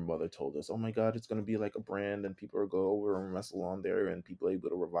everyone and their mother told us, oh my God, it's going to be like a brand and people will go over and wrestle on there and people are able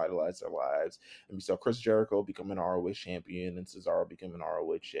to revitalize their lives. And we saw Chris Jericho become an ROH champion and Cesaro become an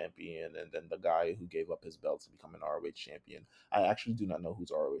ROH champion. And then the guy who gave up his belt to become an ROH champion. I actually do not know who's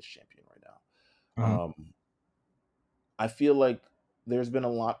ROH champion right now. Uh-huh. I feel like there's been a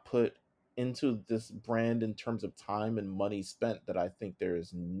lot put into this brand in terms of time and money spent that I think there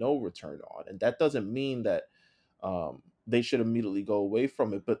is no return on. And that doesn't mean that they should immediately go away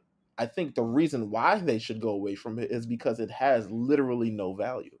from it. But I think the reason why they should go away from it is because it has literally no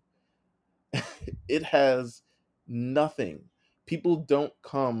value. It has nothing. People don't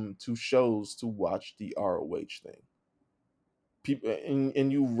come to shows to watch the ROH thing. People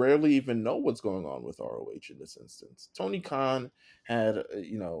and you rarely even know what's going on with ROH in this instance. Tony Khan had,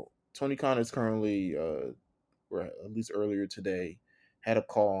 Tony Khan is currently, or at least earlier today, had a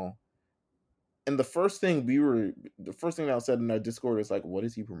call, and the first thing that was said in our Discord is like, "What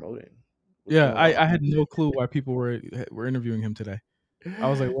is he promoting? What's Yeah, going I on?" had no clue why people were interviewing him today. I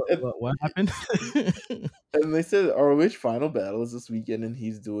was like, "What and, what happened?" and they said ROH Final Battle is this weekend, and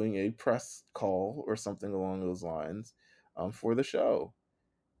he's doing a press call or something along those lines, for the show.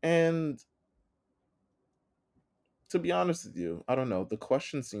 And to be honest with you, I don't know. The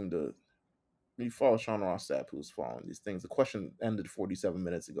question seemed to you follow Sean Ross Sapp, who's following these things. The question ended 47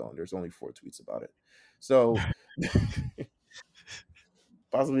 minutes ago, and there's only 4 tweets about it. So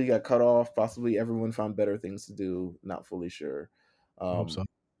possibly he got cut off. Possibly everyone found better things to do. Not fully sure. I hope so. Um,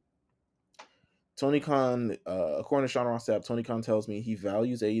 Tony Khan, according to Sean Ross Sapp, Tony Khan tells me he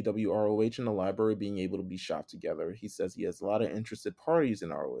values AEW ROH and the library being able to be shopped together. He says he has a lot of interested parties in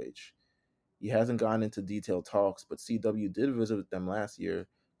ROH. He hasn't gone into detailed talks, but CW did visit with them last year.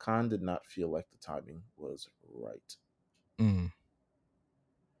 Khan did not feel like the timing was right. Mm.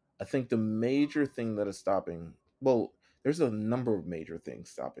 I think the major thing that is stopping, well, there's a number of major things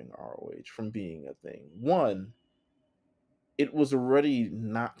stopping ROH from being a thing. One, it was already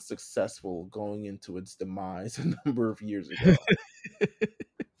not successful going into its demise a number of years ago.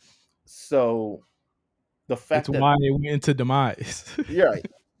 So the It's fact that, why it went into demise. yeah, right,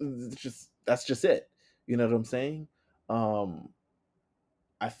 it's just that's just it. You know what I'm saying? Um,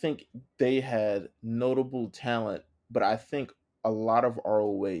 I think they had notable talent, but I think a lot of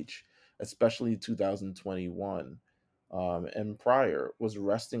ROH, especially 2021 and prior, was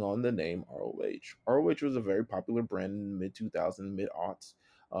resting on the name ROH. ROH was a very popular brand in mid 2000, mid aughts.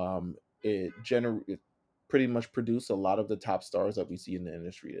 It pretty much produced a lot of the top stars that we see in the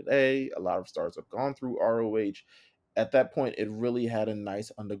industry today. A lot of stars have gone through ROH. At that point, it really had a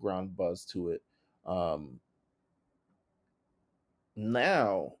nice underground buzz to it. Um,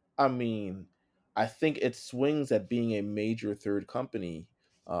 Now, I mean, I think it swings at being a major third company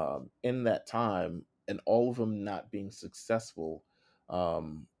in that time, and all of them not being successful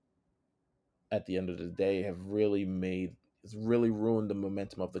um, at the end of the day have really made it's really ruined the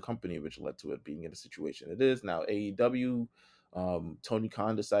momentum of the company, which led to it being in the situation it is now. AEW, Tony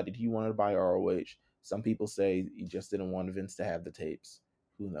Khan decided he wanted to buy ROH. Some people say he just didn't want Vince to have the tapes.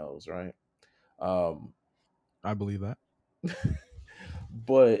 Who knows, right? Um, I believe that.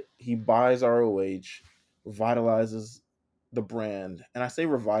 but he buys ROH, revitalizes the brand, and I say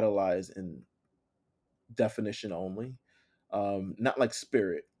revitalize in definition only, not like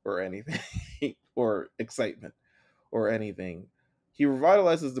spirit or anything or excitement or anything. He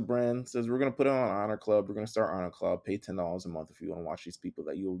revitalizes the brand, says we're going to put it on Honor Club. We're going to start Honor Club. Pay $10 a month if you want to watch these people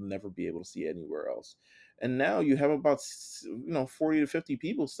that you'll never be able to see anywhere else. And now you have about 40 to 50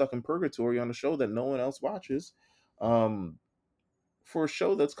 people stuck in purgatory on a show that no one else watches. Um, for a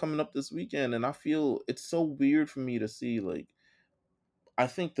show that's coming up this weekend, and I feel it's so weird for me to see. Like, I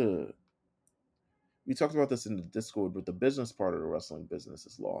think the we talked about this in the Discord, but the business part of the wrestling business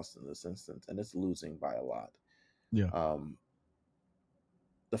is lost in this instance, and it's losing by a lot. Yeah. um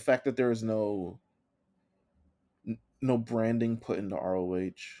the fact that there is no branding put into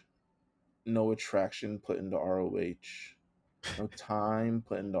ROH, no attraction put into ROH, no time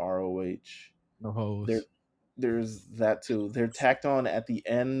put into ROH. No there hoes. there's that too. They're tacked on at the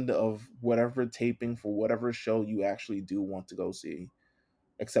end of whatever taping for whatever show you actually do want to go see,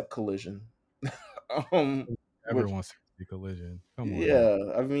 except Collision. Everyone Which, wants to see Collision. Come on yeah,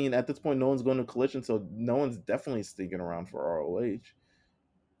 I mean, at this point, no one's going to Collision, so no one's definitely sticking around for ROH.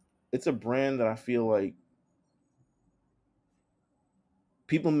 it's a brand that I feel like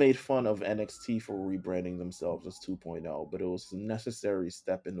people made fun of NXT for rebranding themselves as 2.0, but it was a necessary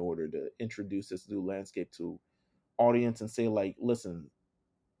step in order to introduce this new landscape to audience and say like, listen,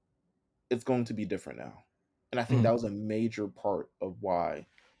 it's going to be different now. And I think Mhm. that was a major part of why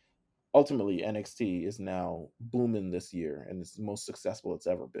ultimately NXT is now booming this year and it's the most successful it's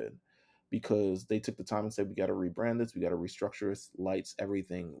ever been because they took the time and said we got to rebrand this, we got to restructure this, lights,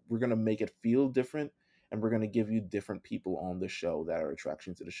 everything. We're going to make it feel different and we're going to give you different people on the show that are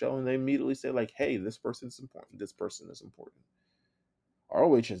attraction to the show and they immediately say like, "Hey, this person is important. This person is important."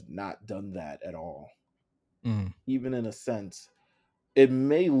 ROH has not done that at all. Mhm. Even in a sense, it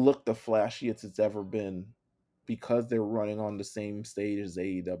may look the flashiest it's ever been because they're running on the same stage as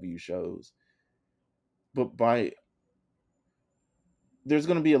AEW shows. But by there's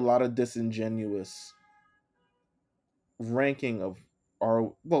going to be a lot of disingenuous ranking of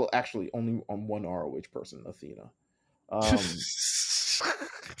R. Well, actually, only on one ROH person, Athena. Um,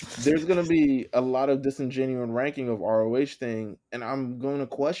 there's going to be a lot of disingenuous ranking of ROH thing, and I'm going to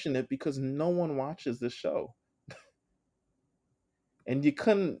question it because no one watches this show, and you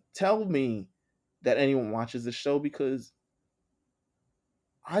couldn't tell me that anyone watches this show because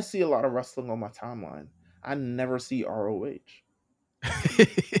I see a lot of wrestling on my timeline. I never see ROH.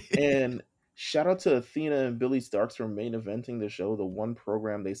 And shout out to Athena and Billy Starks for main eventing the show, the one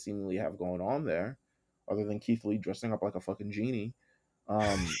program they seemingly have going on there, other than Keith Lee dressing up like a fucking genie.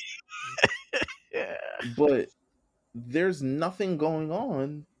 Um, Yeah. but there's nothing going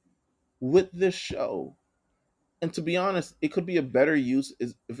on with this show. And to be honest, it could be a better use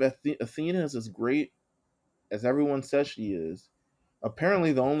if Athena is as great as everyone says she is.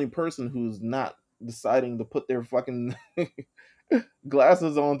 Apparently, the only person who's not deciding to put their fucking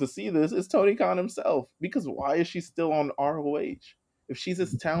glasses on to see this is Tony Khan himself. Because why is she still on ROH? If she's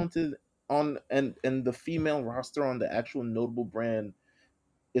as talented on and the female roster on the actual notable brand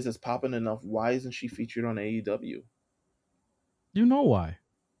is as popping enough, why isn't she featured on AEW? You know why?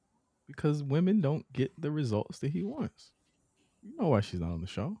 Because women don't get the results that he wants. You know why she's not on the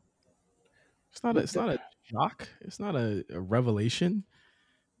show. It's not a, But it's not a shock. It's not a revelation.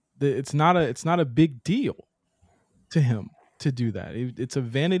 It's not a big deal to him to do that. It's a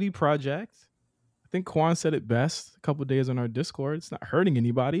vanity project. I think Kwan said it best a couple days on our Discord. It's not hurting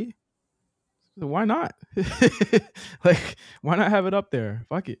anybody. So why not? Like, why not have it up there?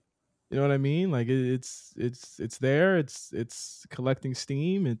 Fuck it. You know what I mean? Like, it's there. It's collecting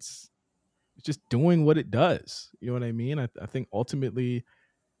steam. It's just doing what it does. You know what I mean? I think ultimately,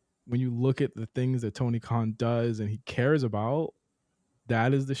 when you look at the things that Tony Khan does and he cares about,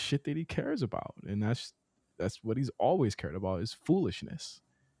 that is the shit that he cares about, and that's what he's always cared about is foolishness.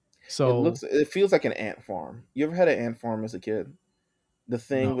 So it feels like an ant farm. You ever had an ant farm as a kid? The no.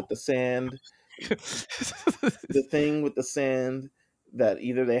 thing with the sand, the thing with the sand that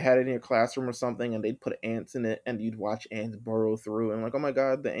either they had it in your classroom or something and they'd put ants in it and you'd watch ants burrow through and like, oh my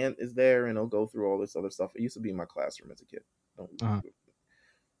god, the ant is there and it'll go through all this other stuff. It used to be in my classroom as a kid. uh,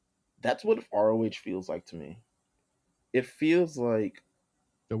 That's what ROH feels like to me. It feels like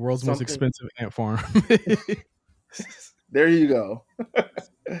the world's most something. expensive ant farm. There you go.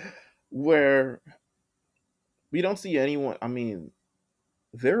 Where we don't see anyone. I mean,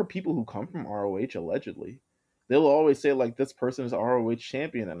 there are people who come from ROH allegedly. They'll always say like this person is ROH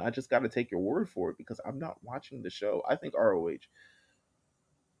champion, and I just got to take your word for it because I'm not watching the show. I think ROH.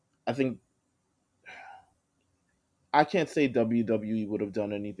 I think I can't say WWE would have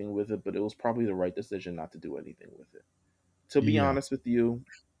done anything with it, but it was probably the right decision not to do anything with it. To be Yeah. honest with you,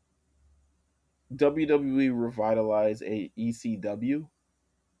 WWE revitalized a ECW,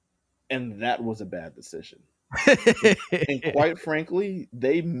 and that was a bad decision. And quite frankly,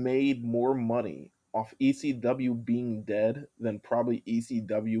 they made more money off ECW being dead than probably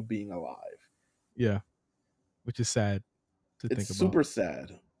ECW being alive. Yeah, which is sad to It's think about. super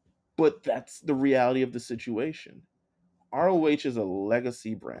sad, but that's the reality of the situation. ROH is a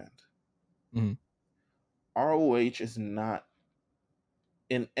legacy brand. Mhm. ROH is not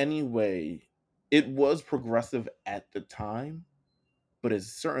in any way, it was progressive at the time, but it's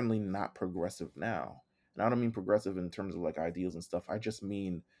certainly not progressive now. And I don't mean progressive in terms of like ideals and stuff. I just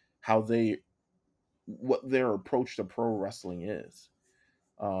mean how they, what their approach to pro wrestling is.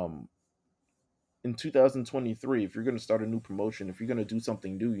 Um, in 2023, if you're going to start a new promotion, if you're going to do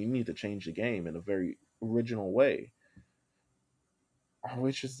something new, you need to change the game in a very original way.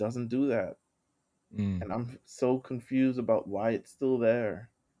 ROH just doesn't do that. Mm. And I'm so confused about why it's still there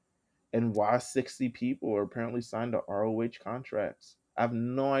and why 60 people are apparently signed to ROH contracts. I have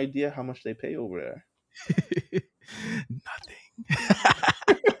no idea how much they pay over there. Nothing.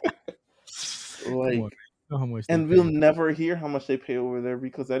 Come on, man. Like, You know how much they and we'll pay. never hear how much they pay over there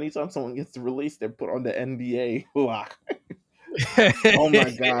because anytime someone gets released, they're put on the NBA block. Oh my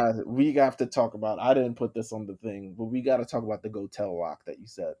god, we have to talk about. I didn't put this on the thing, but we got to talk about the Gotel lock that you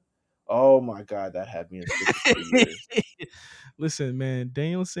said. Oh my god, that had me in stitches for years. Listen, man,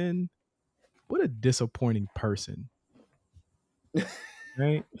 Danielson, what a disappointing person,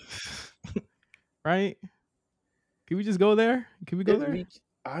 right? Right? Can we just go there? Can we go It, there? we,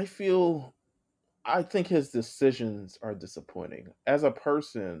 I feel, I think his decisions are disappointing. As a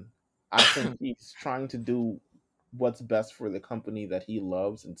person, I think he's trying to do what's best for the company that he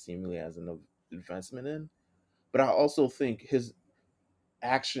loves and seemingly has an investment in. But I also think his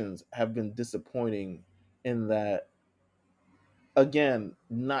actions have been disappointing in that, again,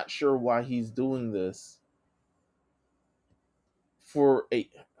 not sure why he's doing this for a.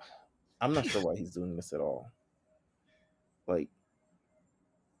 I'm not sure why he's doing this at all. Like,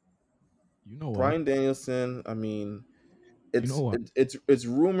 You know why? Brian Danielson, I mean, You know why? it's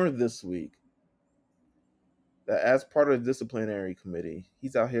rumored this week that as part of the disciplinary committee,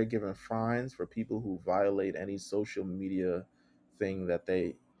 he's out here giving fines for people who violate any social media thing that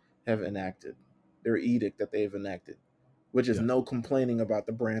they have enacted, their edict that they have enacted, which is Yeah. no complaining about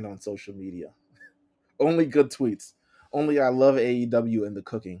the brand on social media. Only good tweets. Only I love AEW and the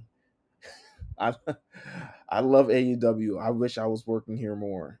cooking. I I love AEW. I wish I was working here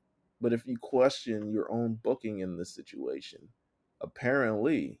more. But if you question your own booking in this situation,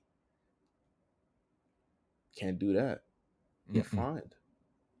 apparently can't do that. Get Mm-mm. fined.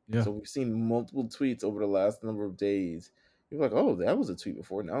 Yeah. So we've seen multiple tweets over the last number of days. You're like, oh, that was a tweet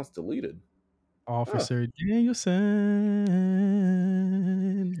before. Now it's deleted. Huh. Officer Danielson.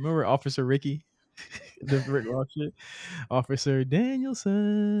 Remember Officer Ricky? The Rick Ross shit? Officer Danielson.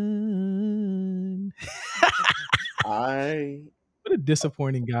 I What a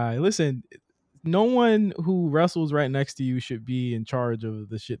disappointing guy. Listen, no one who wrestles right next to you should be in charge of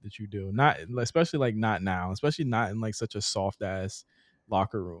the shit that you do. Not especially like not now, especially not in like such a soft ass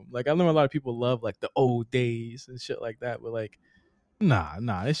locker room. Like I know a lot of people love like the old days and shit like that, but like nah,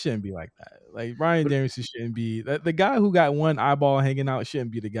 it shouldn't be like that. Like Brian but Danielson shouldn't be the guy who got one eyeball hanging out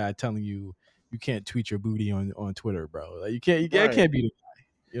shouldn't be the guy telling you you can't tweet your booty on Twitter, bro. Like it right. can't be the guy,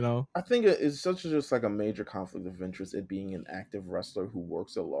 you know? I think it's such just like a major conflict of interest it being an active wrestler who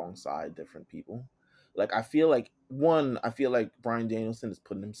works alongside different people. Like I feel like Brian Danielson is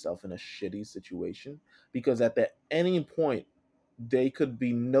putting himself in a shitty situation because any point they could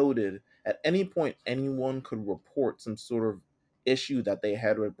be noted. At any point anyone could report some sort of issue that they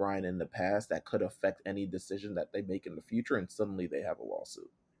had with Brian in the past that could affect any decision that they make in the future and suddenly they have a lawsuit.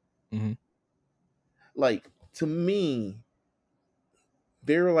 Mhm. Like to me,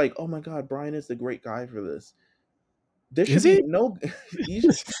 they're like, "Oh my god, Brian is the great guy for this." There Is should be he? no you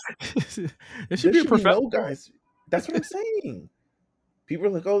It should there be a should be no professional. guys. That's what I'm saying. People are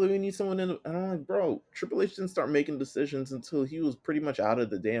like, "Oh, we need someone in," and I'm like, "Bro, Triple H didn't start making decisions until he was pretty much out of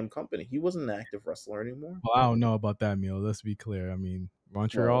the damn company. He wasn't an active wrestler anymore." Well, I don't know about that, meal. Let's be clear. I mean, Well,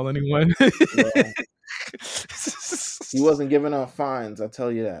 Montreal, anyone? well, he wasn't giving out fines. I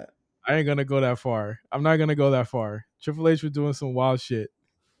tell you that. I ain't gonna go that far. I'm not gonna go that far. Triple H was doing some wild shit,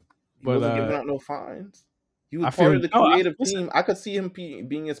 He but wasn't giving out no fines. He was I feel part of you. the No, creative listen. team. I could see him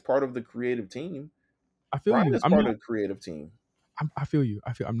being as part of the creative team. I feel Brian you. is part of the creative team. I feel you.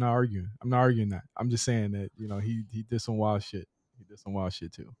 I feel. I'm not arguing. I'm not arguing that. I'm just saying that he did some wild shit. He did some wild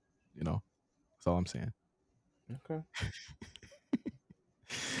shit too. You know, that's all I'm saying. Okay,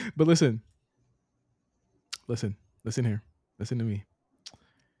 But listen here. Listen to me.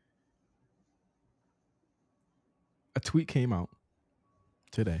 A tweet came out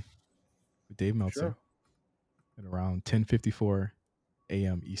today with Dave Meltzer sure. at around 10:54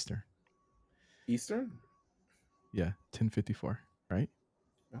 a.m. Eastern. Eastern. Yeah, 10:54. Right,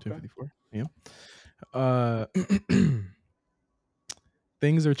 Okay. 10:54 a.m. Uh,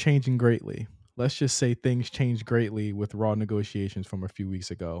 things are changing greatly. Let's just say things changed greatly with Raw negotiations from a few weeks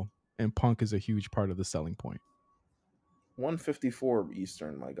ago, and Punk is a huge part of the selling point. 154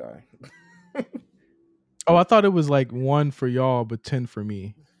 Eastern, my guy. Oh, I thought it was like 1 for y'all, but 10 for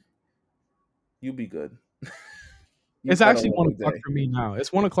me. You be good. It's You've had a actually one long o'clock day. for me now.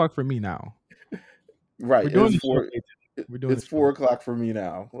 It's 1 o'clock for me now. Right. We're doing the show Four. later. We're doing the It's show four later. o'clock for me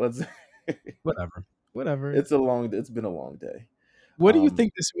now. Let's. Whatever. Whatever. It's a long. It's been a long day. What do you Um.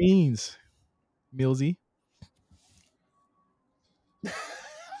 think this means, Millsy?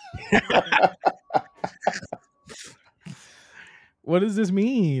 What does this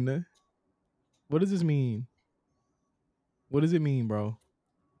mean? What does this mean? What does it mean, bro?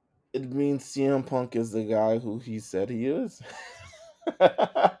 It means CM Punk is the guy who he said he is.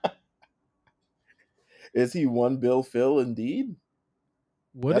 Is he one Bill Phil indeed?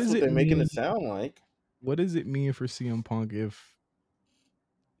 What That's does what it they're making mean? it sound like. What does it mean for CM Punk if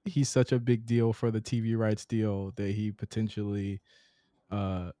he's such a big deal for the TV rights deal that he potentially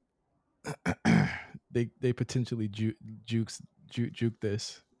uh they potentially juke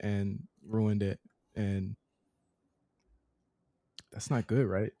this and ruined it, and that's not good,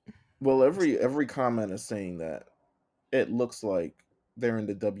 right? Well, That's every comment is saying that it looks like they're in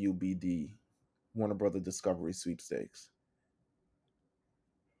the WBD, Warner Brother Discovery sweepstakes.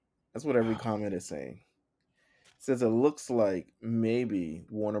 That's what every comment is saying. It says it looks like maybe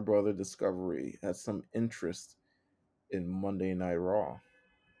Warner Brother Discovery has some interest in Monday Night Raw.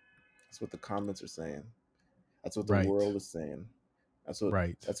 That's what the comments are saying. That's what the right, world is saying. That's what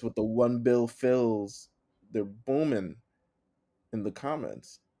right. that's what the one Bill Phils, they're booming in the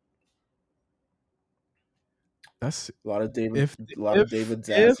comments. That's A if lot of if David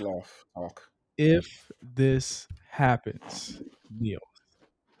if Zasloff talk. if this happens, Neil,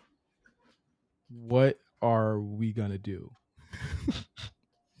 what are we gonna do?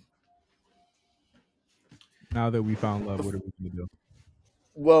 Now that we found love, what are we gonna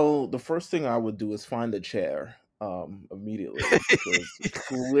Well, the first thing I would do is find a chair immediately because do?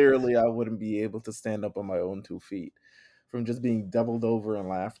 clearly I wouldn't be able to stand up on my own 2 feet from just being doubled over in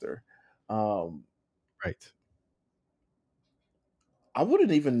laughter. Um, Right. I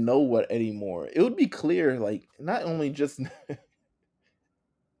wouldn't even know what anymore. It would be clear, like not only just.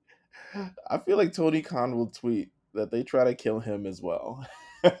 I feel like Tony Khan will tweet that they try to kill him as well.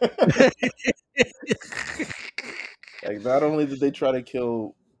 Like not only did they try to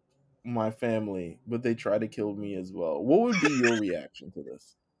kill my family, but they try to kill me as well. What would be your reaction to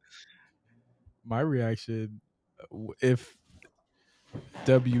this? My reaction, if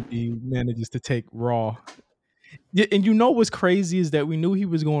WB manages to take Raw. Yeah, and you know what's crazy is that we knew he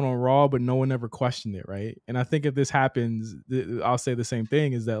was going on Raw, but no one ever questioned it, right? And I think if this happens, I'll say the same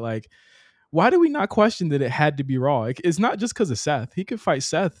thing: is that like, why do we not question that it had to be Raw? It's not just because of Seth. He could fight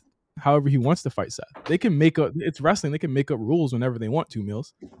Seth however he wants to fight Seth. They can make up. It's wrestling. They can make up rules whenever they want to.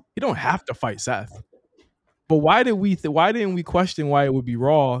 Meelz. He don't have to fight Seth. But why didn't we question why it would be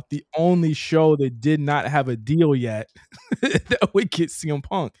Raw, the only show that did not have a deal yet that would get CM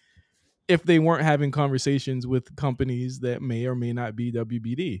Punk, if they weren't having conversations with companies that may or may not be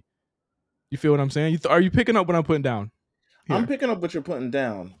WBD? You feel what I'm saying? Are you picking up what I'm putting down I'm here? picking up what you're putting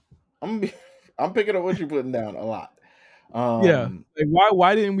down. I'm I'm picking up what you're putting down a lot. Yeah. Um, Like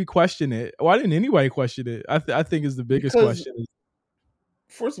why didn't we question it? Why didn't anybody question it? I think is the biggest because question.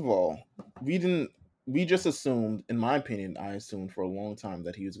 first of all, we didn't. We just assumed, in my opinion, I assumed for a long time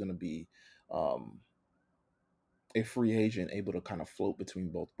that he was going to be um, a free agent able to kind of float between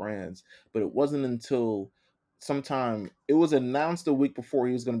both brands. But it wasn't until sometime it was announced a week before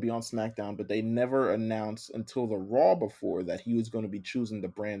he was going to be on SmackDown, but they never announced until the Raw before that he was going to be choosing the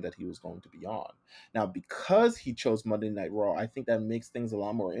brand that he was going to be on. Now, because he chose Monday Night Raw, I think that makes things a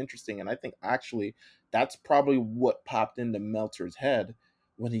lot more interesting. And I think actually that's probably what popped into Meltzer's head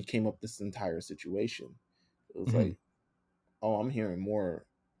when he came up with this entire situation. It was Mhm. like, oh, I'm hearing more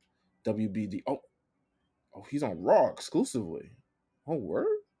WBD. Oh, he's on Raw exclusively. Oh, word?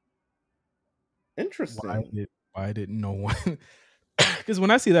 Why Interesting. did why didn't no one? Because when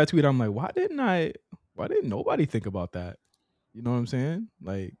I see that tweet, I'm like, why didn't nobody think about that? You know what I'm saying?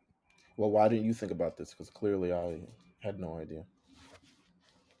 Like, Well, why didn't you think about this? Because clearly I had no idea.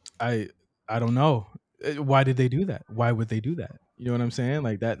 I I don't know. Why did they do that? Why would they do that? You know what I'm saying?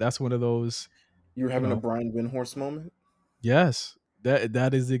 Like that's one of those, You were you having a know, Brian Windhorse moment? yes.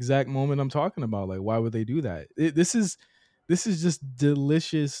 That is the exact moment I'm talking about. Like, why would they do that? This is just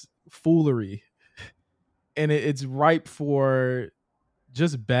delicious foolery, and it's ripe for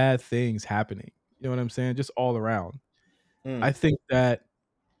just bad things happening. You know what I'm saying? Just all around. I Mm, think that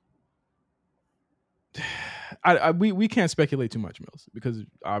we can't speculate too much, Mills, because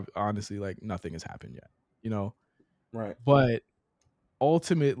honestly, like nothing has happened yet. You know, right. but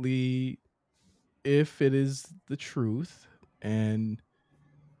ultimately, if it is the truth, and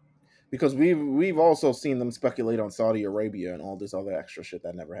Because we've also seen them speculate on Saudi Arabia and all this other extra shit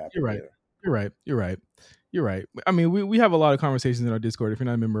that never you're happened right, either. you're right, you're right, you're right. I mean, we have a lot of conversations in our Discord. If you're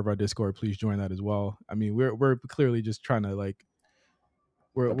not a member of our Discord, please join that as well. I mean, we're clearly just trying to like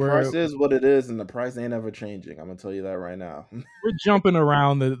The we're price is what it is, and the price ain't ever changing. I'm gonna tell you that right now. we're jumping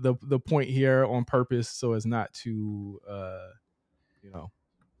around the point here on purpose so as not to you know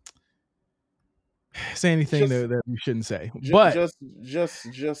say anything just, that we shouldn't say. But just.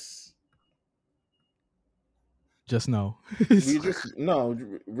 just know, We just no.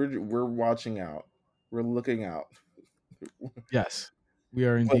 We're watching out. We're looking out. yes, We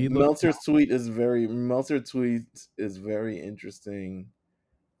are But indeed looking. Meltzer tweet is very interesting.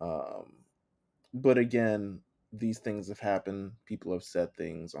 Um, but again, these things have happened. People have said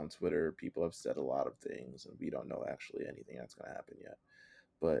things on Twitter. People have said a lot of things, and we don't know actually anything that's going to happen yet.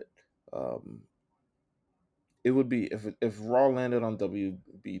 But um, it would be if Raw landed on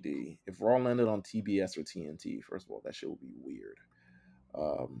WBD, if Raw landed on TBS or TNT. First of all, that shit would be weird.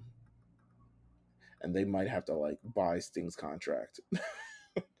 Um, and they might have to like buy Sting's contract.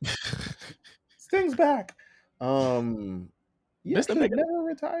 Sting's back. Um, yeah, Miss them King nigga. never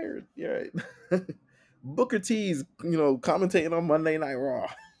retired. Yeah, right. Booker T's, commentating on Monday Night Raw.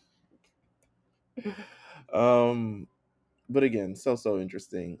 Um, but again, so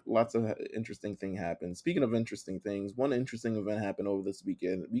interesting. Lots of interesting thing happened. Speaking of interesting things, one interesting event happened over this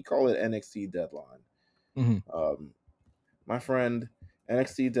weekend. We call it NXT Deadline. Mhm. Um, my friend,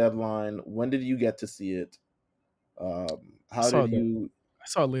 NXT Deadline. When did you get to see it? I How saw did it. you? I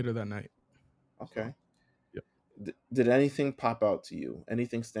saw it later that night. So Okay. yeah. Did anything pop out to you?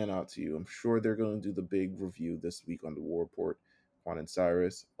 Anything stand out to you? I'm sure they're going to do the big review this week on the War Report. Juan and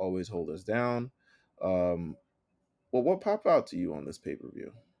Cyrus always hold us down. Um, well, what popped out to you on this pay per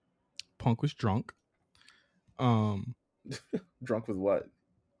view? Punk was drunk. Um, Drunk with what?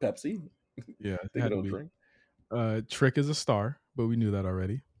 Pepsi? yeah, it Big had to old be. drink. Trick is a star, but we knew that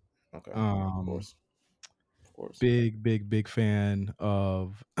already. Okay, of Um, course, of course. big fan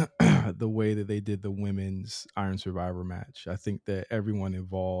of the way that they did the women's Iron Survivor match. I think that everyone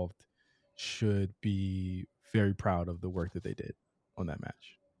involved should be very proud of the work that they did on that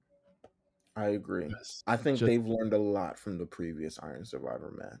match. I agree. Yes, I think just they've learned a lot from the previous Iron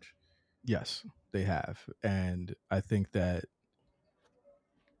Survivor match. yes, they have, and I think that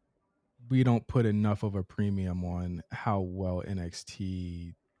we don't put enough of a premium on how well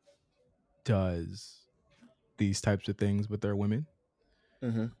NXT does these types of things with their women.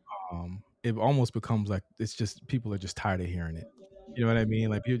 Hmm. It almost becomes like it's just people are just tired of hearing it. You know what I mean?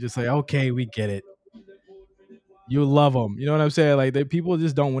 Like people just say, "Okay, we get it. You love them." You know what I'm saying? Like people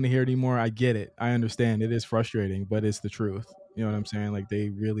just don't want to hear it anymore. I get it. I understand. It is frustrating, but it's the truth. You know what I'm saying? Like they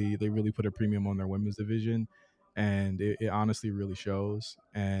really put a premium on their women's division, and it honestly really shows.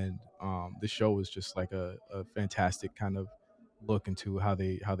 And this show is just like a fantastic kind of look into how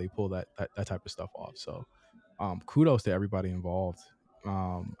they pull that type of stuff off. So kudos to everybody involved.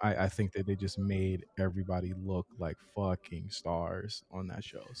 I think that they just made everybody look like fucking stars on that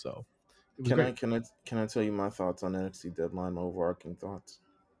show. So it was Can I great. can I can I tell you my thoughts on NXT Deadline? My overarching thoughts.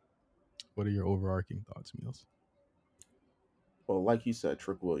 What are your overarching thoughts, Meelz? Well, like you said,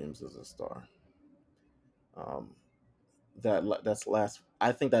 Trick Williams is a star. Um, that's last.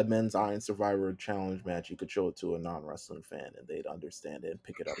 I think that men's Iron Survivor Challenge match, you could show it to a non wrestling fan and they'd understand it and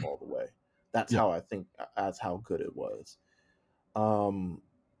pick it up all the way. That's Yeah. how I think. That's how good it was. Um,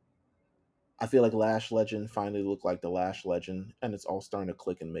 I feel like Lash Legend finally looked like the Lash Legend, and it's all starting to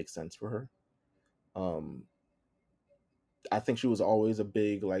click and make sense for her. Um, I think she was always a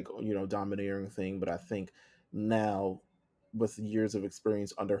big, like, domineering thing, but I think now, with years of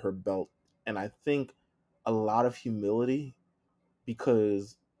experience under her belt, and I think a lot of humility,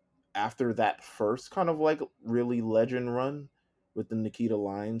 because after that first kind of like really legend run with the Nikita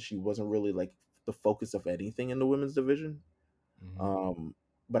line, she wasn't really like the focus of anything in the women's division. Mhm. Um,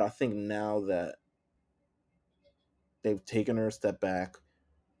 but I think now that they've taken her a step back,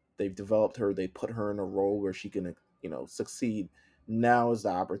 they've developed her, they put her in a role where she can, succeed. Now is the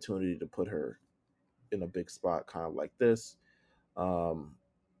opportunity to put her in a big spot, kind of like this. Um,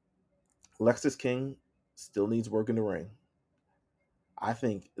 Lexus King still needs work in the ring. I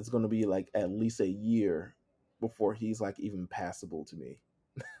think it's going to be like at least a year before he's like even passable to me.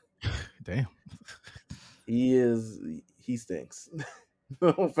 Damn. He stinks. No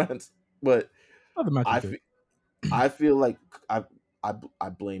offense, but Oh, the match was I good. feel I feel like I I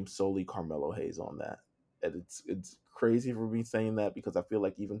blame solely Carmelo Hayes on that. And it's crazy for me saying that because I feel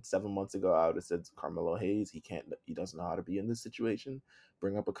like even 7 months ago I would have said Carmelo Hayes, he doesn't know how to be in this situation,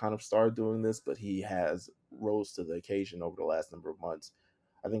 bring up a kind of star doing this, but he has rose to the occasion over the last number of months.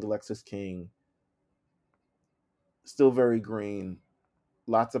 I think Alexis King still very green,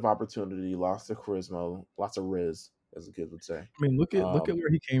 lots of opportunity, lots of charisma, lots of riz, as the kids would say. I mean, look at Um, where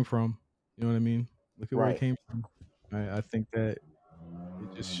he came from. You know what I mean? Look at where he right. came from. I think that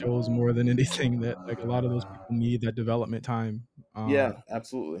it just shows more than anything that like a lot of those people need that development time. Yeah,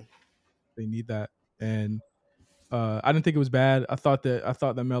 absolutely. They need that, and I didn't think it was bad. I thought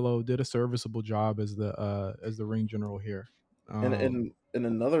that Mello did a serviceable job as the ring general here. And Um, and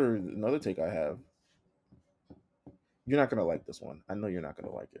another take I have, you're not gonna like this one. I know you're not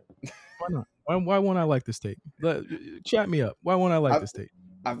gonna like it. why not? Why won't I like this take? Chat me up. Why won't I like I this take?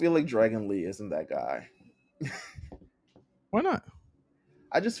 I feel like Dragon Lee isn't that guy. Why not?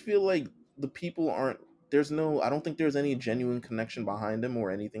 I just feel like the people aren't. There's no. I don't think there's any genuine connection behind him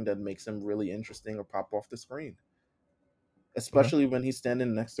or anything that makes him really interesting or pop off the screen. Okay. Especially when he's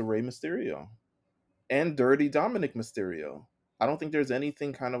standing next to Rey Mysterio and Dirty Dominic Mysterio. I don't think there's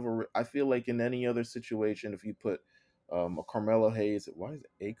anything kind of a. I feel like in any other situation, if you put a Carmelo Hayes, why is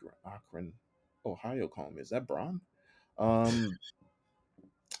Akron, Ohio calling me? Is that Braun? Um,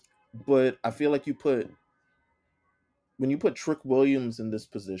 but I feel like when you put Trick Williams in this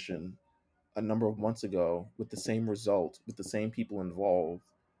position a number of months ago with the same result, with the same people involved,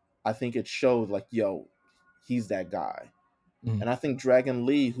 I think it showed like, yo, he's that guy. Mhm. And I think Dragon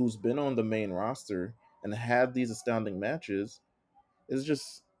Lee, who's been on the main roster and had these astounding matches, is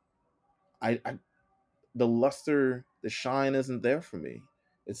just I the luster, the shine isn't there for me.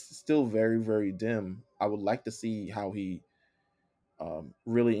 It's still very, very dim. I would like to see how he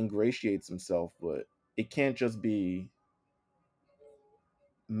really ingratiates himself, but it can't just be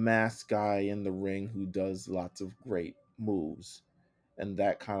mass guy in the ring who does lots of great moves and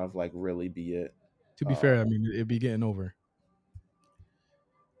that kind of like really be it. To be fair, I Um, mean it'd be getting over.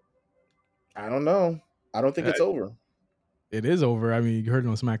 I don't know. I don't think Uh, it's over. It is over. I mean, you heard it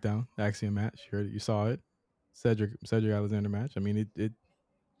on SmackDown, the Axiom match. You heard it, you saw it. Cedric Alexander match. I mean, it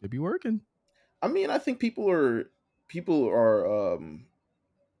be working. I mean, people are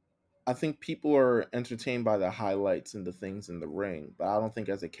I think people are entertained by the highlights and the things in the ring, but I don't think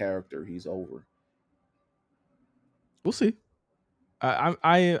as a character he's over. We'll see. I'm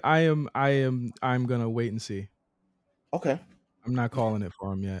gonna wait and see. Okay. I'm not calling it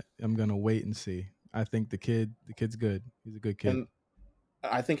for him yet. I'm gonna wait and see. I think the kid's good. He's a good kid. And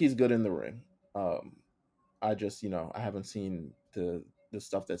I think he's good in the ring. I just, I haven't seen the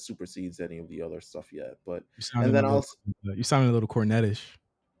stuff that supersedes any of the other stuff yet. But You and sounding a then little I'll you sounding a little Cornettish.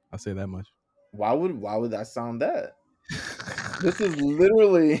 I'll say that much. why would I sound that? This is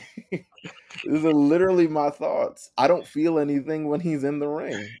literally these are literally my thoughts. I don't feel anything when he's in the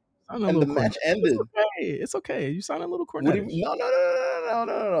ring. Sounding a And the little match Cornettish. It's ended. okay. It's okay. You sound a little What do you Cornettish. no no no no no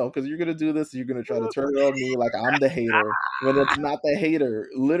no no no because you're gonna do this, you're gonna try to turn it on me like I'm the hater when it's not the hater.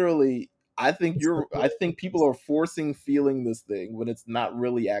 Literally, I think people are forcing feeling this thing when it's not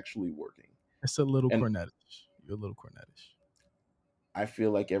really actually working. It's a little And Cornettish. You're a little Cornettish. I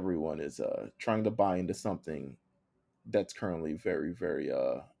feel like everyone is trying to buy into something that's currently very, very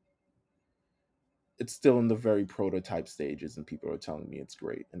it's still in the very prototype stages and people are telling me it's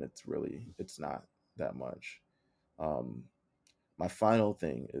great and it's not that much. Um my final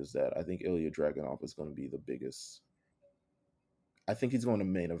thing is that I think Ilya Dragunov is going to be the biggest. I think he's going to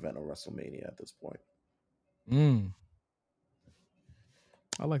main event of WrestleMania at this point. Mm,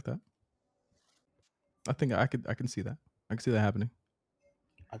 I like that. I think I can see that. I can see that happening.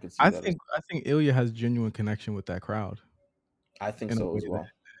 I could see that as I think Ilya has genuine connection with that crowd I think in a so way as that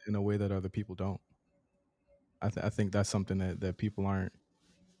well. other people don't. I think that's something that people aren't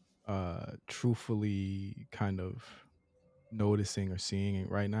truthfully kind of noticing or seeing it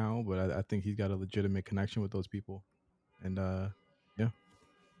right now. But I think he's got a legitimate connection with those people, and yeah,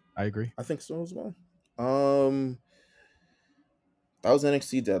 I agree. I think so as well. Um that was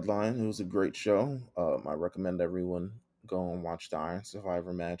NXT Deadline. It was a great show. I recommend everyone go and watch the Iron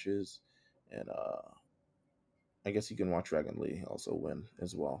Survivor matches, and I guess you can watch Dragon Lee also win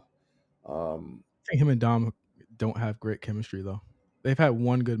as well. Um, I think him and Dom don't have great chemistry though. They've had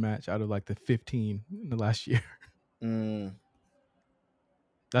one good match out of like the 15 in the last year. mm,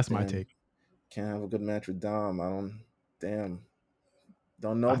 That's my damn, take. can't have a good match with Dom. I don't. Damn,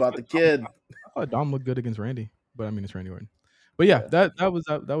 don't know I thought about the kid. I thought Dom looked good against Randy, but I mean it's Randy Orton. But yeah, Yeah.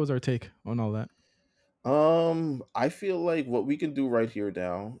 that was our take on all that. I feel like what we can do right here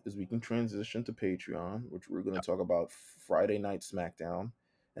now is we can transition to Patreon, which we're going Yep. to talk about Friday Night SmackDown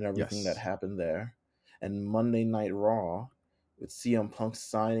and everything that Yes, happened there, and Monday Night Raw with CM Punk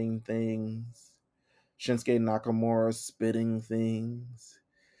signing things, Shinsuke Nakamura spitting things,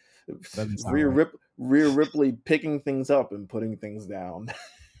 that didn't sound right. Rhea Ripley picking things up and putting things down.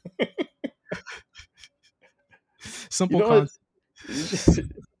 You Simple know what?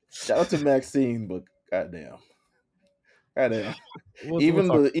 concept. Shout out to Maxine, but goddamn, goddamn. We'll talk. Even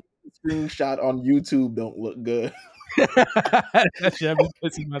the screenshot on YouTube don't look good. Actually, I've been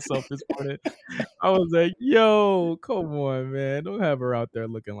pissing myself this morning. I was like, "Yo, come on, man! Don't have her out there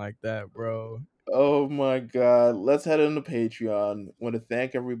looking like that, bro." Oh my god. Let's head into Patreon. Want to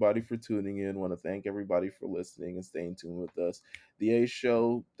thank everybody for tuning in. Want to thank everybody for listening and staying tuned with us. The A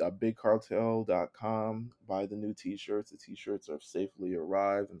Show.bigcartel.com. Buy the new t-shirts. The t-shirts have safely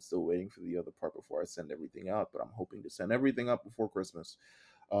arrived. I'm still waiting for the other part before I send everything out, but I'm hoping to send everything out before Christmas.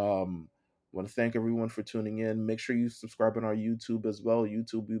 Um Want to thank everyone for tuning in. Make sure you subscribe on our YouTube as well.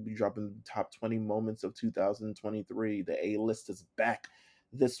 YouTube, we'll be dropping the top 20 moments of 2023. The A list is back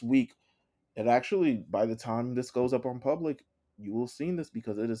this week. And actually, by the time this goes up on public, you will see this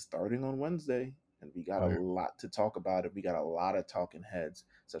because it is starting on Wednesday. And we got a Fire. lot to talk about it. We got a lot of talking heads.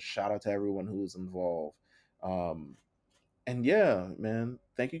 So shout out to everyone who is involved. Um, and yeah, man,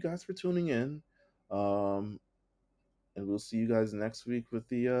 thank you guys for tuning in. Um, and we'll see you guys next week with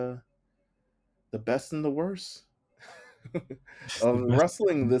the best and the worst The of best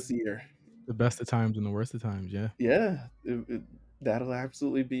wrestling this year. the best of times and the worst of times, yeah. Yeah, that'll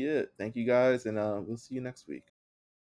absolutely be it. Thank you guys, and we'll see you next week.